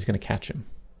no way she's going to catch him.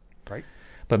 Right.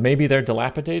 But maybe they're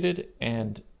dilapidated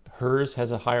and hers has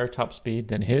a higher top speed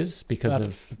than his because that's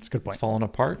a good point. It's fallen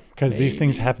apart. Because these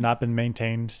things have not been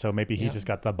maintained, so maybe he just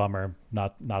got the bummer,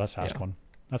 not as fast one.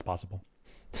 That's possible.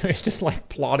 So he's just like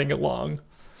plodding along.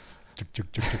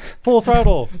 Full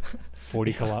throttle.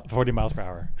 40 miles per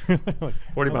hour. Like,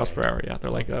 40 miles per hour, yeah.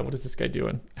 They're like, what is this guy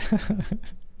doing?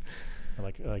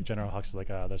 Like General Hux is like,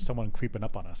 there's someone creeping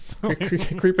up on us.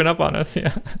 Creeping up on us,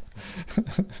 yeah.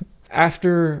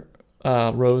 After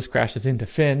Rose crashes into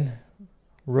Finn,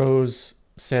 Rose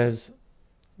says,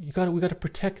 we got to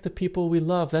protect the people we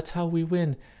love. That's how we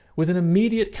win. With an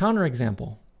immediate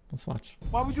counterexample. Let's watch.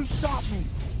 Why would you stop me?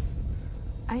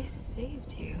 I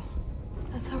saved you.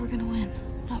 That's how we're gonna win.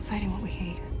 Not fighting what we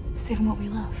hate, saving what we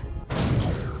love.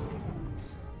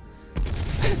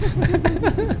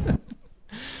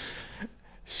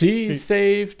 She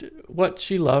saved what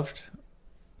she loved,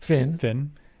 Finn.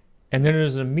 And then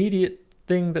there's an immediate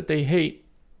thing that they hate,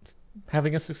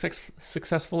 having a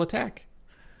successful attack.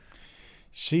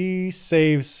 She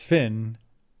saves Finn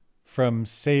from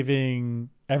saving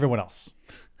everyone else.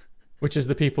 Which is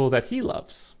the people that he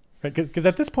loves. Right, because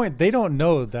at this point, they don't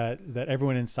know that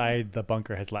everyone inside the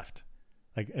bunker has left.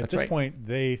 Like, at this point,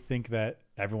 they think that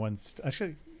everyone's...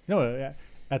 Actually, no,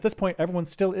 at this point, everyone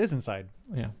still is inside.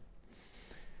 Yeah.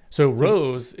 So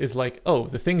Rose is like, oh,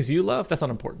 the things you love, that's not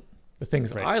important. The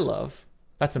things that I love,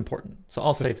 that's important. So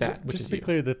I'll save that. Just to be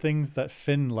clear, the things that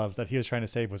Finn loves that he was trying to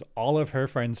save was all of her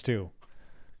friends too.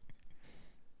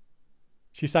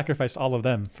 She sacrificed all of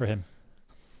them for him.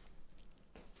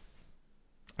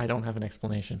 I don't have an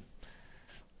explanation.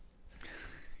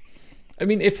 I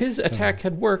mean, if his attack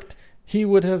had worked, he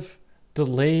would have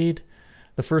delayed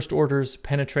the First Order's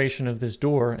penetration of this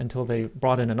door until they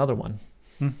brought in another one.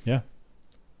 Yeah.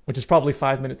 Which is probably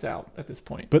 5 minutes out at this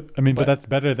point. But I mean, but that's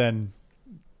better than,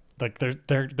 like,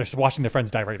 they're watching their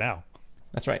friends die right now.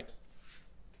 That's right.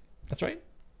 That's right.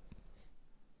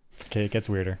 Okay, it gets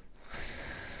weirder.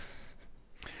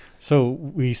 So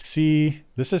we see,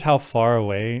 this is how far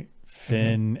away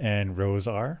Finn and Rose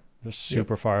are. They're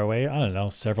super far away. I don't know,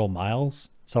 several miles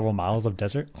of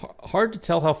desert. Hard to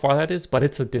tell how far that is, but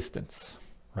it's a distance.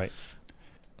 Right.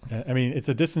 I mean, it's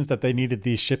a distance that they needed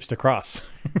these ships to cross.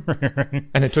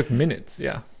 And it took minutes,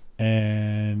 yeah.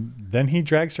 And then he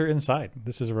drags her inside.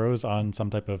 This is Rose on some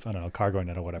type of, I don't know, cargo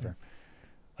net or whatever.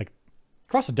 Like,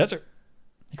 across the desert.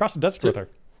 He crossed the desert with her.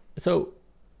 So,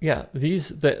 yeah,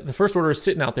 the First Order is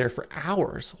sitting out there for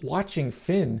hours watching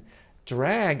Finn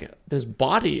drag this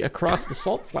body across the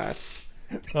salt flat.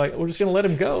 Like, we're just going to let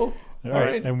him go. All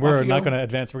right. And we're not going to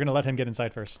advance. We're going to let him get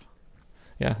inside first.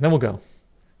 Yeah, then we'll go.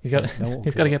 He's got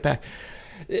to get back.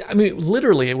 I mean,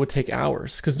 literally, it would take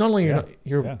hours because not only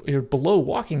you're below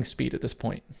walking speed at this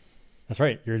point. That's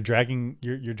right. You're dragging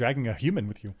a human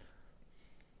with you.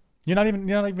 You're not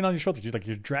even on your shoulders.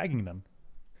 You're dragging them.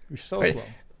 You're so slow.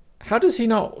 How does he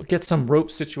not get some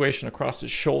rope situation across his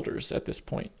shoulders at this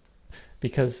point?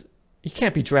 Because you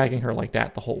can't be dragging her like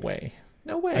that the whole way.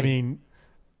 No way. I mean,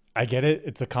 I get it.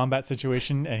 It's a combat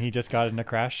situation, and he just got in a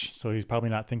crash, so he's probably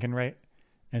not thinking right.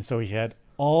 And so he had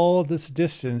all this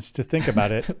distance to think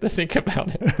about it.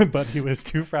 But he was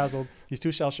too frazzled. He's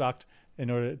too shell-shocked in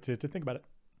order to think about it.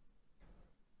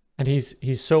 And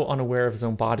he's so unaware of his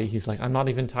own body. He's like, I'm not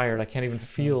even tired. I can't even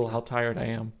feel how tired I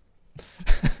am.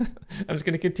 I'm just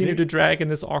going to continue to drag in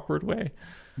this awkward way.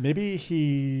 Maybe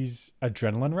he's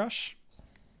adrenaline rush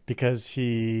because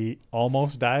he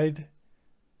almost died.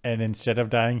 And instead of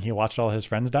dying, he watched all his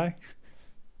friends die.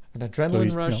 An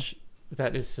adrenaline rush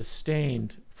that is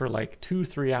sustained for like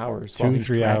 2-3 hours.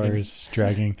 2-3 hours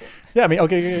dragging. Yeah, I mean,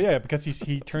 okay, yeah, because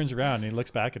he turns around and he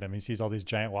looks back at him. He sees all these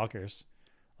giant walkers.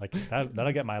 Like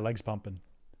that'll get my legs pumping.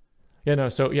 Yeah, no.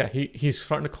 So yeah, he's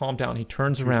starting to calm down. He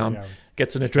turns around,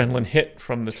 gets an adrenaline hit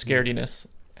from the scarediness,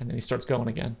 and then he starts going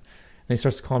again. And he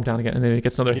starts to calm down again, and then he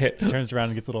gets another hit. He turns around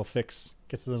and gets a little fix.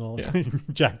 Gets a little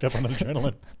jacked up on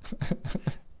adrenaline.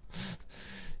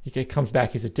 He comes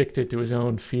back. He's addicted to his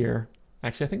own fear.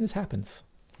 Actually, I think this happens.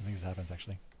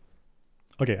 Actually.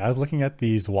 Okay, I was looking at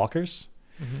these walkers.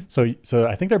 Mm-hmm. So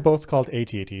I think they're both called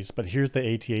AT-ATs, but here's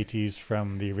the AT-ATs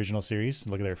from the original series.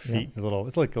 Look at their feet. Yeah.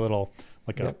 It's like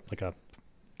a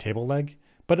table leg,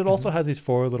 but it also has these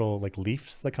 4 little like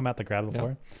leaves that come out that grab the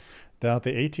floor. Now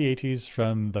the AT-ATs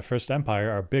from the First Empire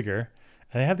are bigger,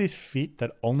 and they have these feet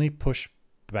that only push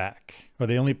back, or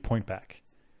they only point back.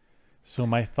 So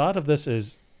my thought of this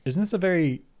is, isn't this a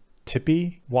very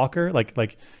tippy walker?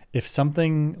 Like if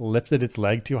something lifted its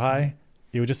leg too high,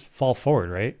 it would just fall forward,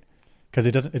 right? Because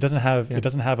it doesn't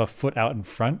have a foot out in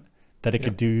front that it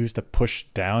could use to push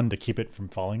down to keep it from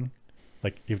falling.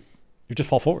 Like you just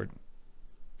fall forward.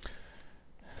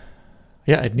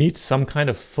 Yeah, it needs some kind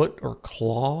of foot or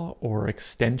claw or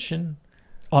extension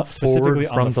specifically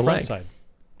from on the front leg. Side.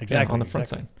 Exactly. On the front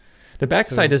side. The back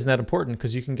side isn't that important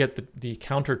because you can get the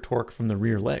counter torque from the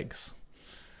rear legs.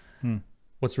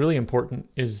 What's really important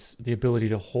is the ability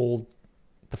to hold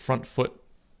the front foot.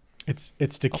 It's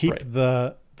to keep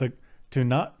the to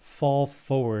not fall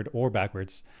forward or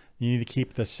backwards. You need to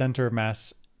keep the center of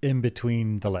mass in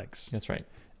between the legs. That's right.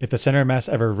 If the center of mass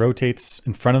ever rotates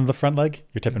in front of the front leg,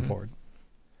 you're tipping forward.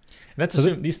 And that's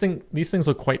these things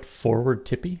look quite forward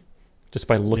tippy, just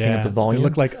by looking at the volume. They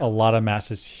look like a lot of mass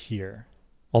is here.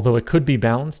 Although it could be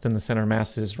balanced and the center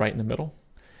mass is right in the middle.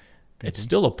 it's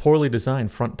still a poorly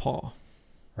designed front paw.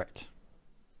 Right.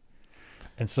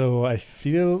 And so I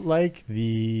feel like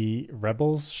the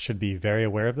rebels should be very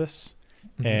aware of this.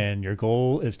 And your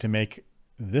goal is to make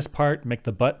this part, make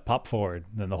the butt pop forward.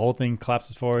 Then the whole thing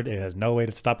collapses forward. It has no way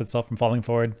to stop itself from falling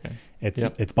forward. Okay.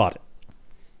 It's bought it.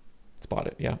 It's bought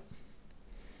it, yeah.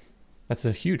 That's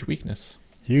a huge weakness.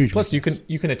 Huge. Plus, weakness.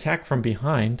 you can attack from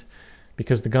behind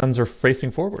because the guns are facing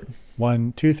forward.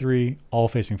 1, 2, 3, all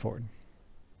facing forward.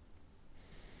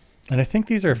 And I think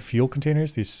these are fuel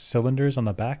containers. These cylinders on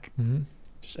the back,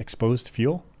 just exposed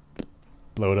fuel.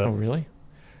 Blow it up. Oh, really?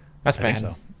 That's bad.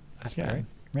 So. That's bad.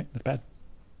 Right. That's bad.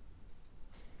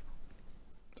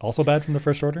 Also bad from the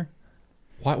First Order.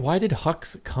 Why did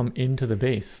Hux come into the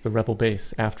base, the rebel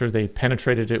base, after they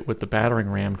penetrated it with the battering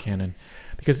ram cannon?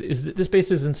 Because this base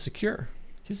isn't secure.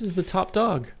 This is the top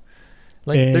dog.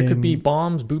 Like there could be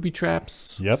bombs, booby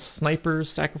traps, snipers,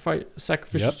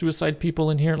 sacrificial suicide people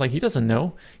in here. Like he doesn't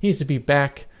know. He needs to be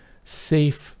back,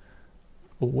 safe,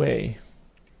 away.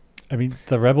 I mean,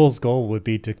 the rebels' goal would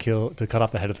be to cut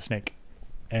off the head of the snake,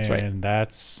 and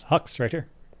that's Hux right here.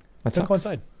 Don't go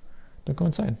inside. Don't go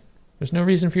inside. There's no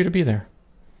reason for you to be there.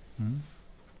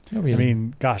 No reason. I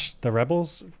mean, gosh, the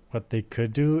rebels, what they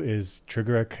could do is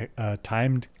trigger a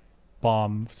timed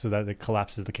bomb so that it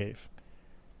collapses the cave.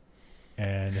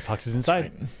 And if Hux is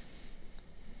inside,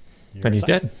 then he's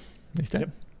dead. He's dead. Yep.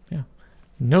 Yeah.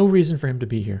 No reason for him to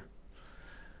be here.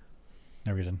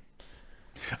 No reason.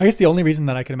 I guess the only reason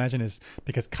that I can imagine is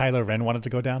because Kylo Ren wanted to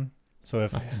go down. So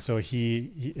if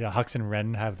Hux and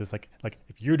Ren have this like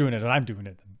if you're doing it and I'm doing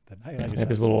it, then I have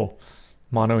this little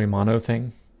mono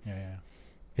thing. Yeah.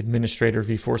 Administrator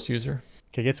v Force user.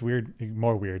 Okay, it gets weird,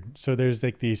 more weird. So there's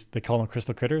like these, they call them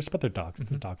crystal critters, but they're dogs.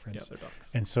 They're dog friends. Yeah, they're dogs.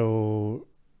 And so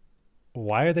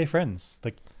why are they friends?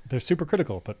 Like they're super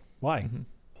critical, but why?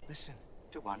 Listen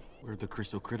to one. Where'd the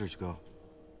crystal critters go?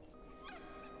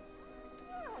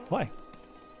 Why?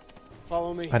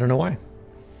 Follow me. I don't know why.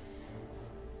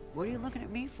 What are you looking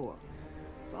at me for?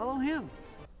 Follow him.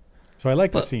 So I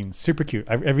like the scene. Super cute.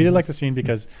 I really like the scene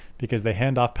because they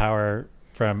hand off power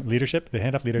from leadership. They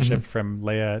hand off leadership from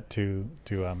Leia to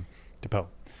Poe.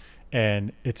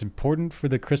 And it's important for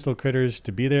the crystal critters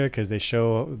to be there because they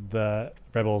show the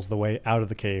rebels the way out of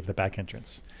the cave, the back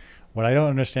entrance. What I don't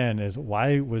understand is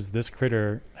why was this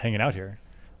critter hanging out here?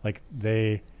 Like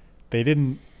they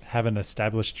didn't have an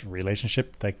established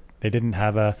relationship. Like they didn't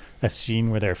have a scene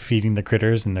where they're feeding the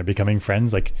critters and they're becoming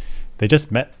friends. Like they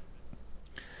just met.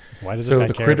 Why does this guy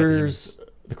care about the humans?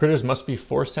 The critters must be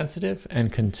force sensitive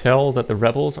and can tell that the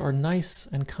rebels are nice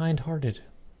and kind-hearted.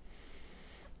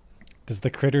 Does the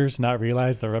critters not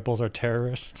realize the rebels are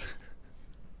terrorists?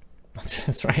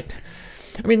 That's right.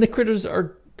 I mean, the critters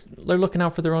they're looking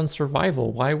out for their own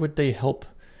survival. Why would they help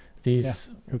these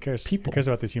who cares? people? Who cares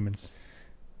about these humans?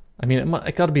 I mean,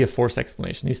 it got to be a force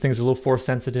explanation. These things are a little force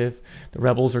sensitive. The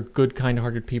rebels are good,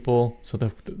 kind-hearted people. So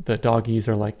the doggies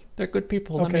are like, they're good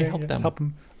people. Let me help them. Help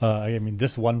them. I mean,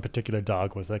 this one particular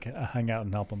dog was like, hang out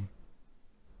and help them.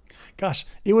 Gosh,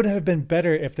 it would have been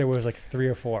better if there was like 3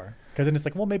 or 4. Because then it's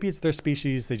like, well, maybe it's their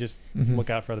species. They just look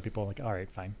out for other people. Like, all right,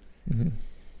 fine.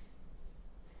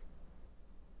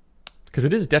 Because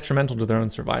it is detrimental to their own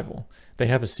survival. They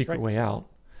have a secret way out.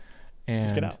 And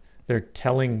just get out. They're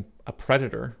telling a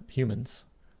predator, humans,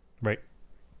 right,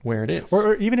 where it is.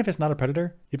 Or even if it's not a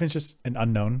predator, even if it's just an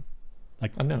unknown,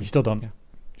 like you still don't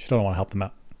want to help them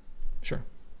out. Sure.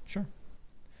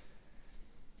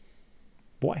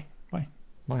 Why?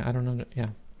 I don't know. Yeah,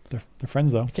 they're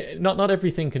friends though. Not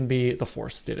everything can be the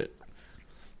Force did it.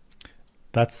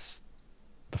 That's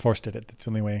the Force did it. That's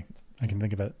the only way I can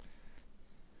think of it.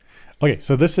 Okay,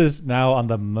 so this is now on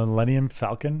the Millennium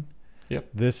Falcon. Yep.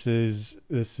 This is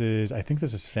I think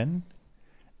this is Finn,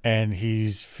 and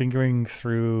he's fingering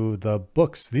through the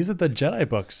books. These are the Jedi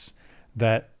books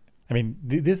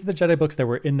these are the Jedi books that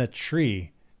were in the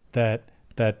tree that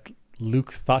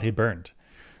Luke thought he burned.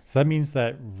 So that means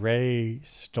that Rey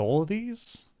stole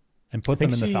these and put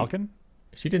them in the Falcon?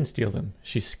 She didn't steal them.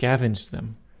 She scavenged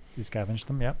them. She scavenged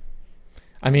them, yeah.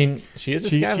 I mean, she is a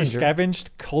scavenger. She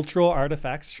scavenged cultural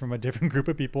artifacts from a different group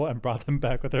of people and brought them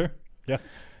back with her. Yeah.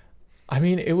 I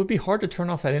mean, it would be hard to turn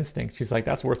off that instinct. She's like,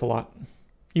 that's worth a lot.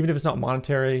 Even if it's not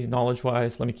monetary,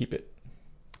 knowledge-wise, let me keep it.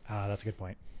 That's a good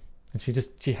point. And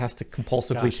she has to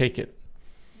compulsively take it.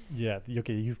 Yeah,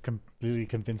 okay, you've completely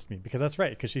convinced me. Because that's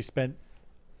right, because she spent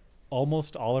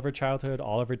almost all of her childhood,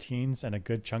 all of her teens, and a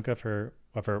good chunk of the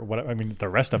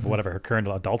rest of whatever her current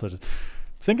adulthood is,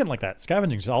 thinking like that,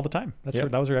 scavenging just all the time.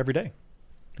 That was her every day.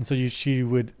 And so she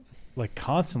would like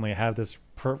constantly have this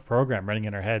program running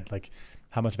in her head, like,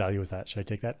 how much value is that? Should I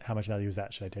take that? How much value is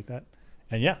that? Should I take that?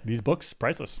 And yeah, these books,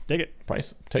 priceless. Take it.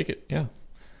 Take it, yeah.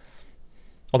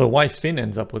 Although why Finn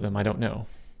ends up with him, I don't know.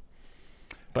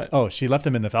 But oh, she left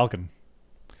him in the Falcon.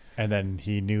 And then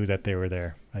he knew that they were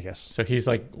there, I guess. So he's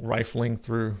like rifling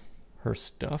through her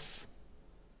stuff.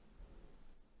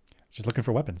 She's looking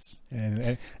for weapons.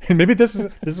 And maybe this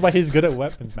is why he's good at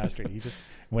weapons mastery. He just,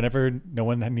 whenever no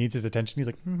one needs his attention, he's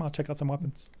like, I'll check out some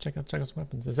weapons. Check out some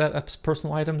weapons. Is that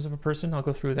personal items of a person? I'll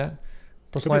go through that.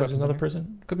 Personal items of another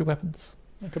person? Could be weapons.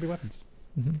 It could be weapons.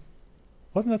 Mm-hmm.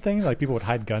 Wasn't that thing like people would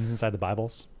hide guns inside the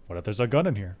Bibles? What if there's a gun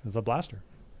in here? There's a blaster.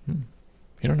 You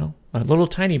don't know. A little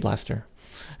tiny blaster.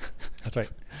 That's right.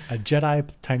 A Jedi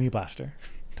tiny blaster.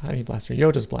 Tiny blaster.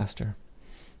 Yoda's blaster.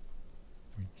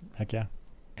 Heck yeah.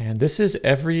 And this is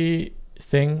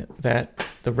everything that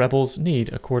the rebels need,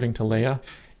 according to Leia,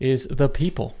 is the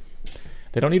people.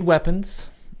 They don't need weapons.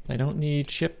 They don't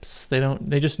need ships.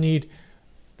 They just need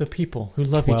the people who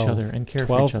love each other and care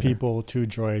for each other. 12 people, 2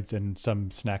 droids, and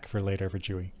some snack for later for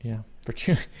Chewie. Yeah, for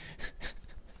Chewie.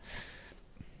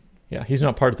 Yeah, he's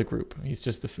not part of the group. He's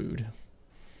just the food.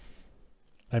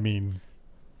 I mean,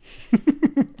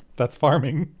 that's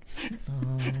farming.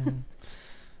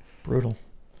 Brutal.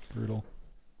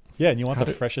 Yeah, and you want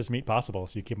the freshest meat possible,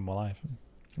 so you keep them alive.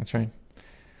 That's right.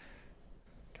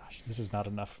 Gosh, this is not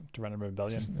enough to run a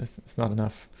rebellion. It's not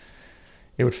enough.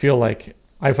 It would feel like,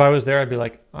 if I was there, I'd be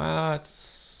like,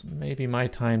 it's maybe my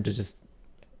time to just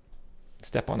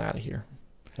step on out of here.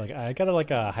 Like, I got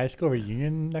a high school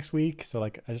reunion next week, so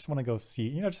like I just want to go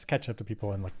see, just catch up to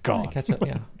people and like gone. Catch up,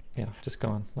 yeah, just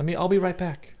gone. I'll be right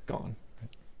back. Gone.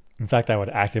 In fact, I would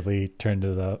actively turn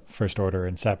to the First Order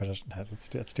and sabotage.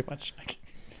 That's too much.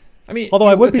 I mean, although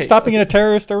I would be stopping in a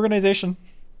terrorist organization.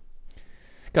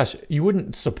 Gosh, you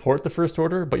wouldn't support the First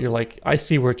Order, but you're like, I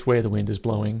see which way the wind is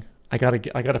blowing. I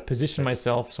gotta position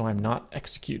myself so I'm not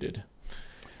executed.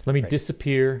 Let me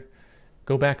disappear,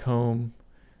 go back home.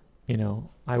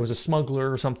 I was a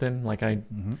smuggler or something. Like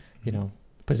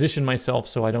position myself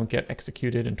so I don't get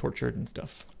executed and tortured and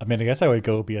stuff. I mean, I guess I would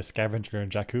go be a scavenger in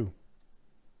Jakku.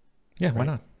 Yeah, why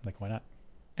not? Like, why not?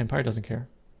 Empire doesn't care.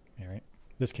 Yeah, right.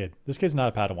 This kid's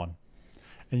not a Padawan,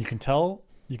 and you can tell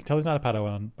he's not a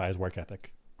Padawan by his work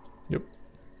ethic. Yep.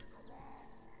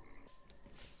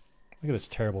 Look at this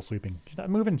terrible sweeping. He's not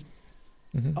moving.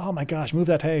 Mm-hmm. Oh my gosh, move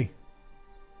that hay.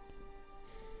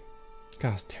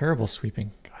 Gosh, terrible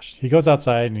sweeping. Gosh, he goes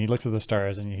outside and he looks at the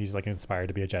stars and he's like inspired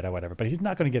to be a Jedi, whatever. But he's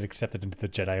not going to get accepted into the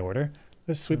Jedi Order.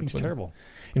 This sweeping's terrible.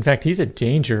 In fact, he's a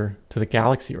danger to the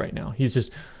galaxy right now. He's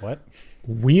just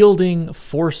wielding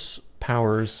force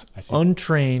powers,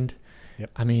 untrained.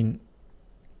 Yep. I mean,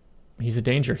 he's a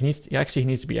danger. He needs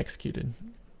to be executed.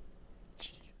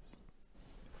 Jeez.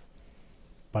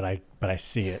 But I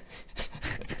see it.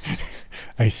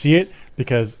 I see it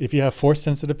because if you have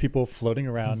force-sensitive people floating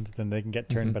around, then they can get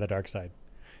turned by the dark side.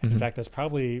 In fact, there's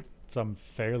probably some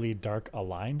fairly dark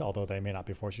aligned, although they may not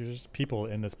be force users, people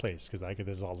in this place because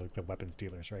this is all like the weapons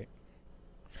dealers, right?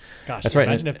 Gosh, that's right.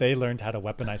 Imagine if they learned how to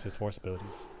weaponize his force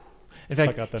abilities. In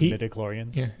fact, suck out the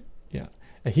midichlorians. Yeah.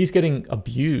 And he's getting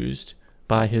abused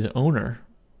by his owner.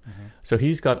 So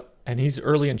he's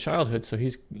early in childhood, so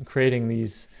he's creating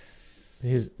this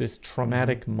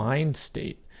traumatic mind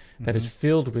state that is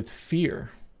filled with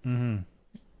fear. So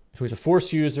he's a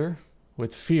force user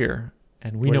with fear,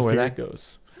 and we know where that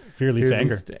goes. Fear leads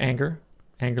to anger.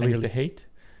 Anger leads to hate.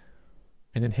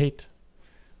 And then hate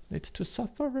leads to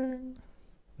suffering.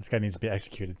 This guy needs to be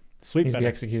executed. Needs to be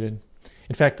executed.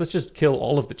 In fact, let's just kill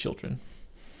all of the children.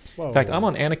 Whoa. In fact, I'm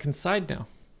on Anakin's side now.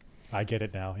 I get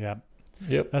it now, yeah.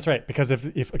 Yep. That's right, because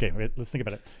if okay, wait, let's think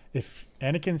about it. If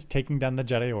Anakin's taking down the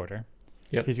Jedi Order,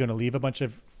 he's going to leave a bunch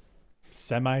of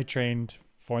semi-trained,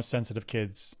 force-sensitive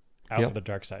kids out for the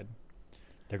dark side.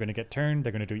 They're going to get turned.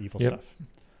 They're going to do evil stuff.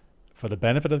 For the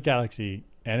benefit of the galaxy,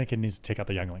 Anakin needs to take out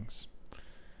the younglings.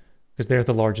 Because they're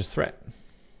the largest threat.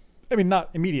 I mean, not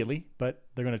immediately, but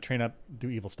they're going to train up, do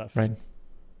evil stuff. Right.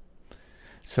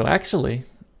 So actually,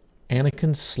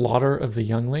 Anakin's slaughter of the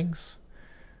younglings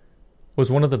was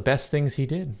one of the best things he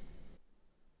did.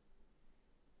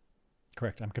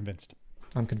 Correct. I'm convinced.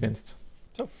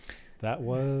 So that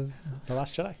was The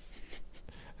Last Jedi.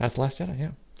 That's The Last Jedi,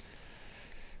 yeah.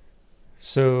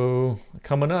 So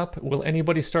coming up, will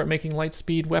anybody start making light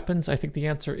speed weapons? I think the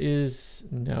answer is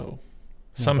no.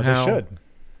 Somehow. But they should.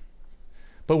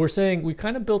 But we're saying we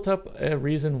kind of built up a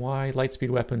reason why light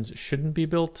speed weapons shouldn't be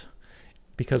built,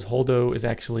 because Holdo is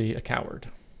actually a coward.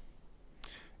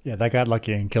 Yeah, that got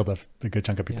lucky and killed a good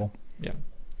chunk of people. Yeah.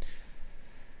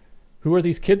 Who are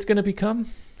these kids going to become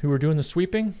who are doing the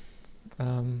sweeping?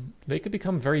 They could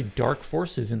become very dark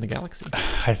forces in the galaxy.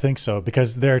 I think so,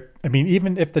 because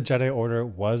even if the Jedi Order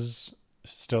was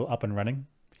still up and running,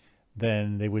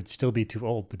 then they would still be too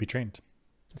old to be trained.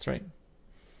 That's right.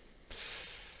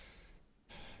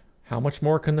 How much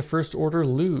more can the First Order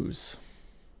lose?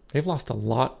 They've lost a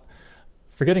lot.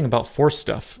 Forgetting about Force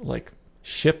stuff, like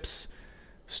ships,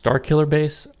 Starkiller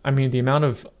base. I mean, the amount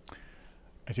of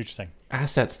I see what you're saying.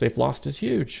 assets they've lost is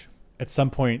huge. At some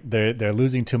point, they're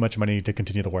losing too much money to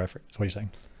continue the war effort. That's what you're saying.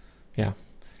 Yeah.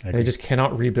 I They agree. just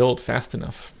cannot rebuild fast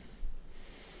enough.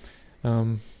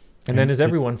 And then is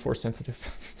everyone Force sensitive?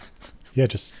 Yeah,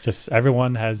 just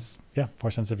everyone has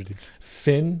Force sensitivity.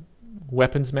 Finn,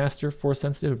 weapons master, Force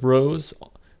sensitive. Rose,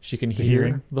 she can hear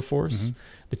hearing. the Force. Mhm.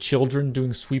 The children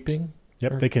doing sweeping.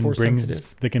 Yep, are they can Force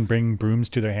sensitive. bring brooms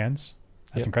to their hands.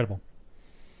 That's Yep. incredible.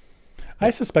 I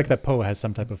suspect that Poe has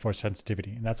some type of Force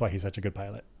sensitivity, and that's why he's such a good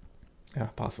pilot. Yeah,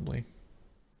 possibly.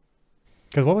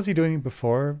 Because what was he doing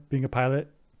before being a pilot?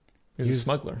 He's He a was-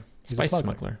 smuggler. he's a Spice smuggler.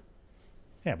 smuggler.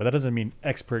 Yeah, but that doesn't mean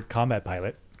expert combat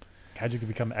pilot. How'd you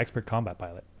become an expert combat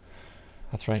pilot?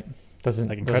 That's right. Doesn't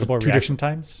Like those are incredible two reaction different-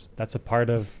 times. That's a part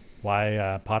of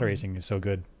why pod racing is so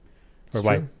good, or It's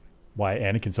why true. why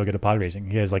Anakin's so good at pod racing.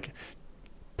 He has like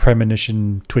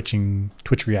premonition twitch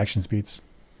reaction speeds.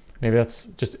 Maybe that's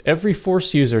just every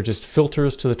Force user just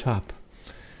filters to the top.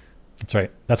 That's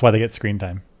right. That's why they get screen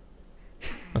time.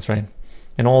 That's right.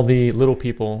 And all the little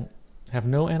people have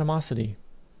no animosity.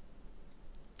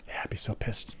 Yeah, I'd be so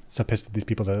pissed. So pissed at these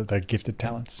people that are gifted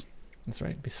talents. That's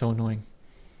right. It'd be so annoying.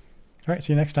 All right,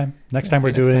 see you next time. Next Yeah, time see we're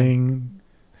you next time. doing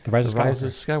The Rise of The Rise Skywalker.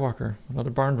 of Skywalker.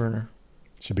 Another barn burner.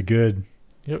 Should be good.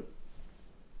 Yep.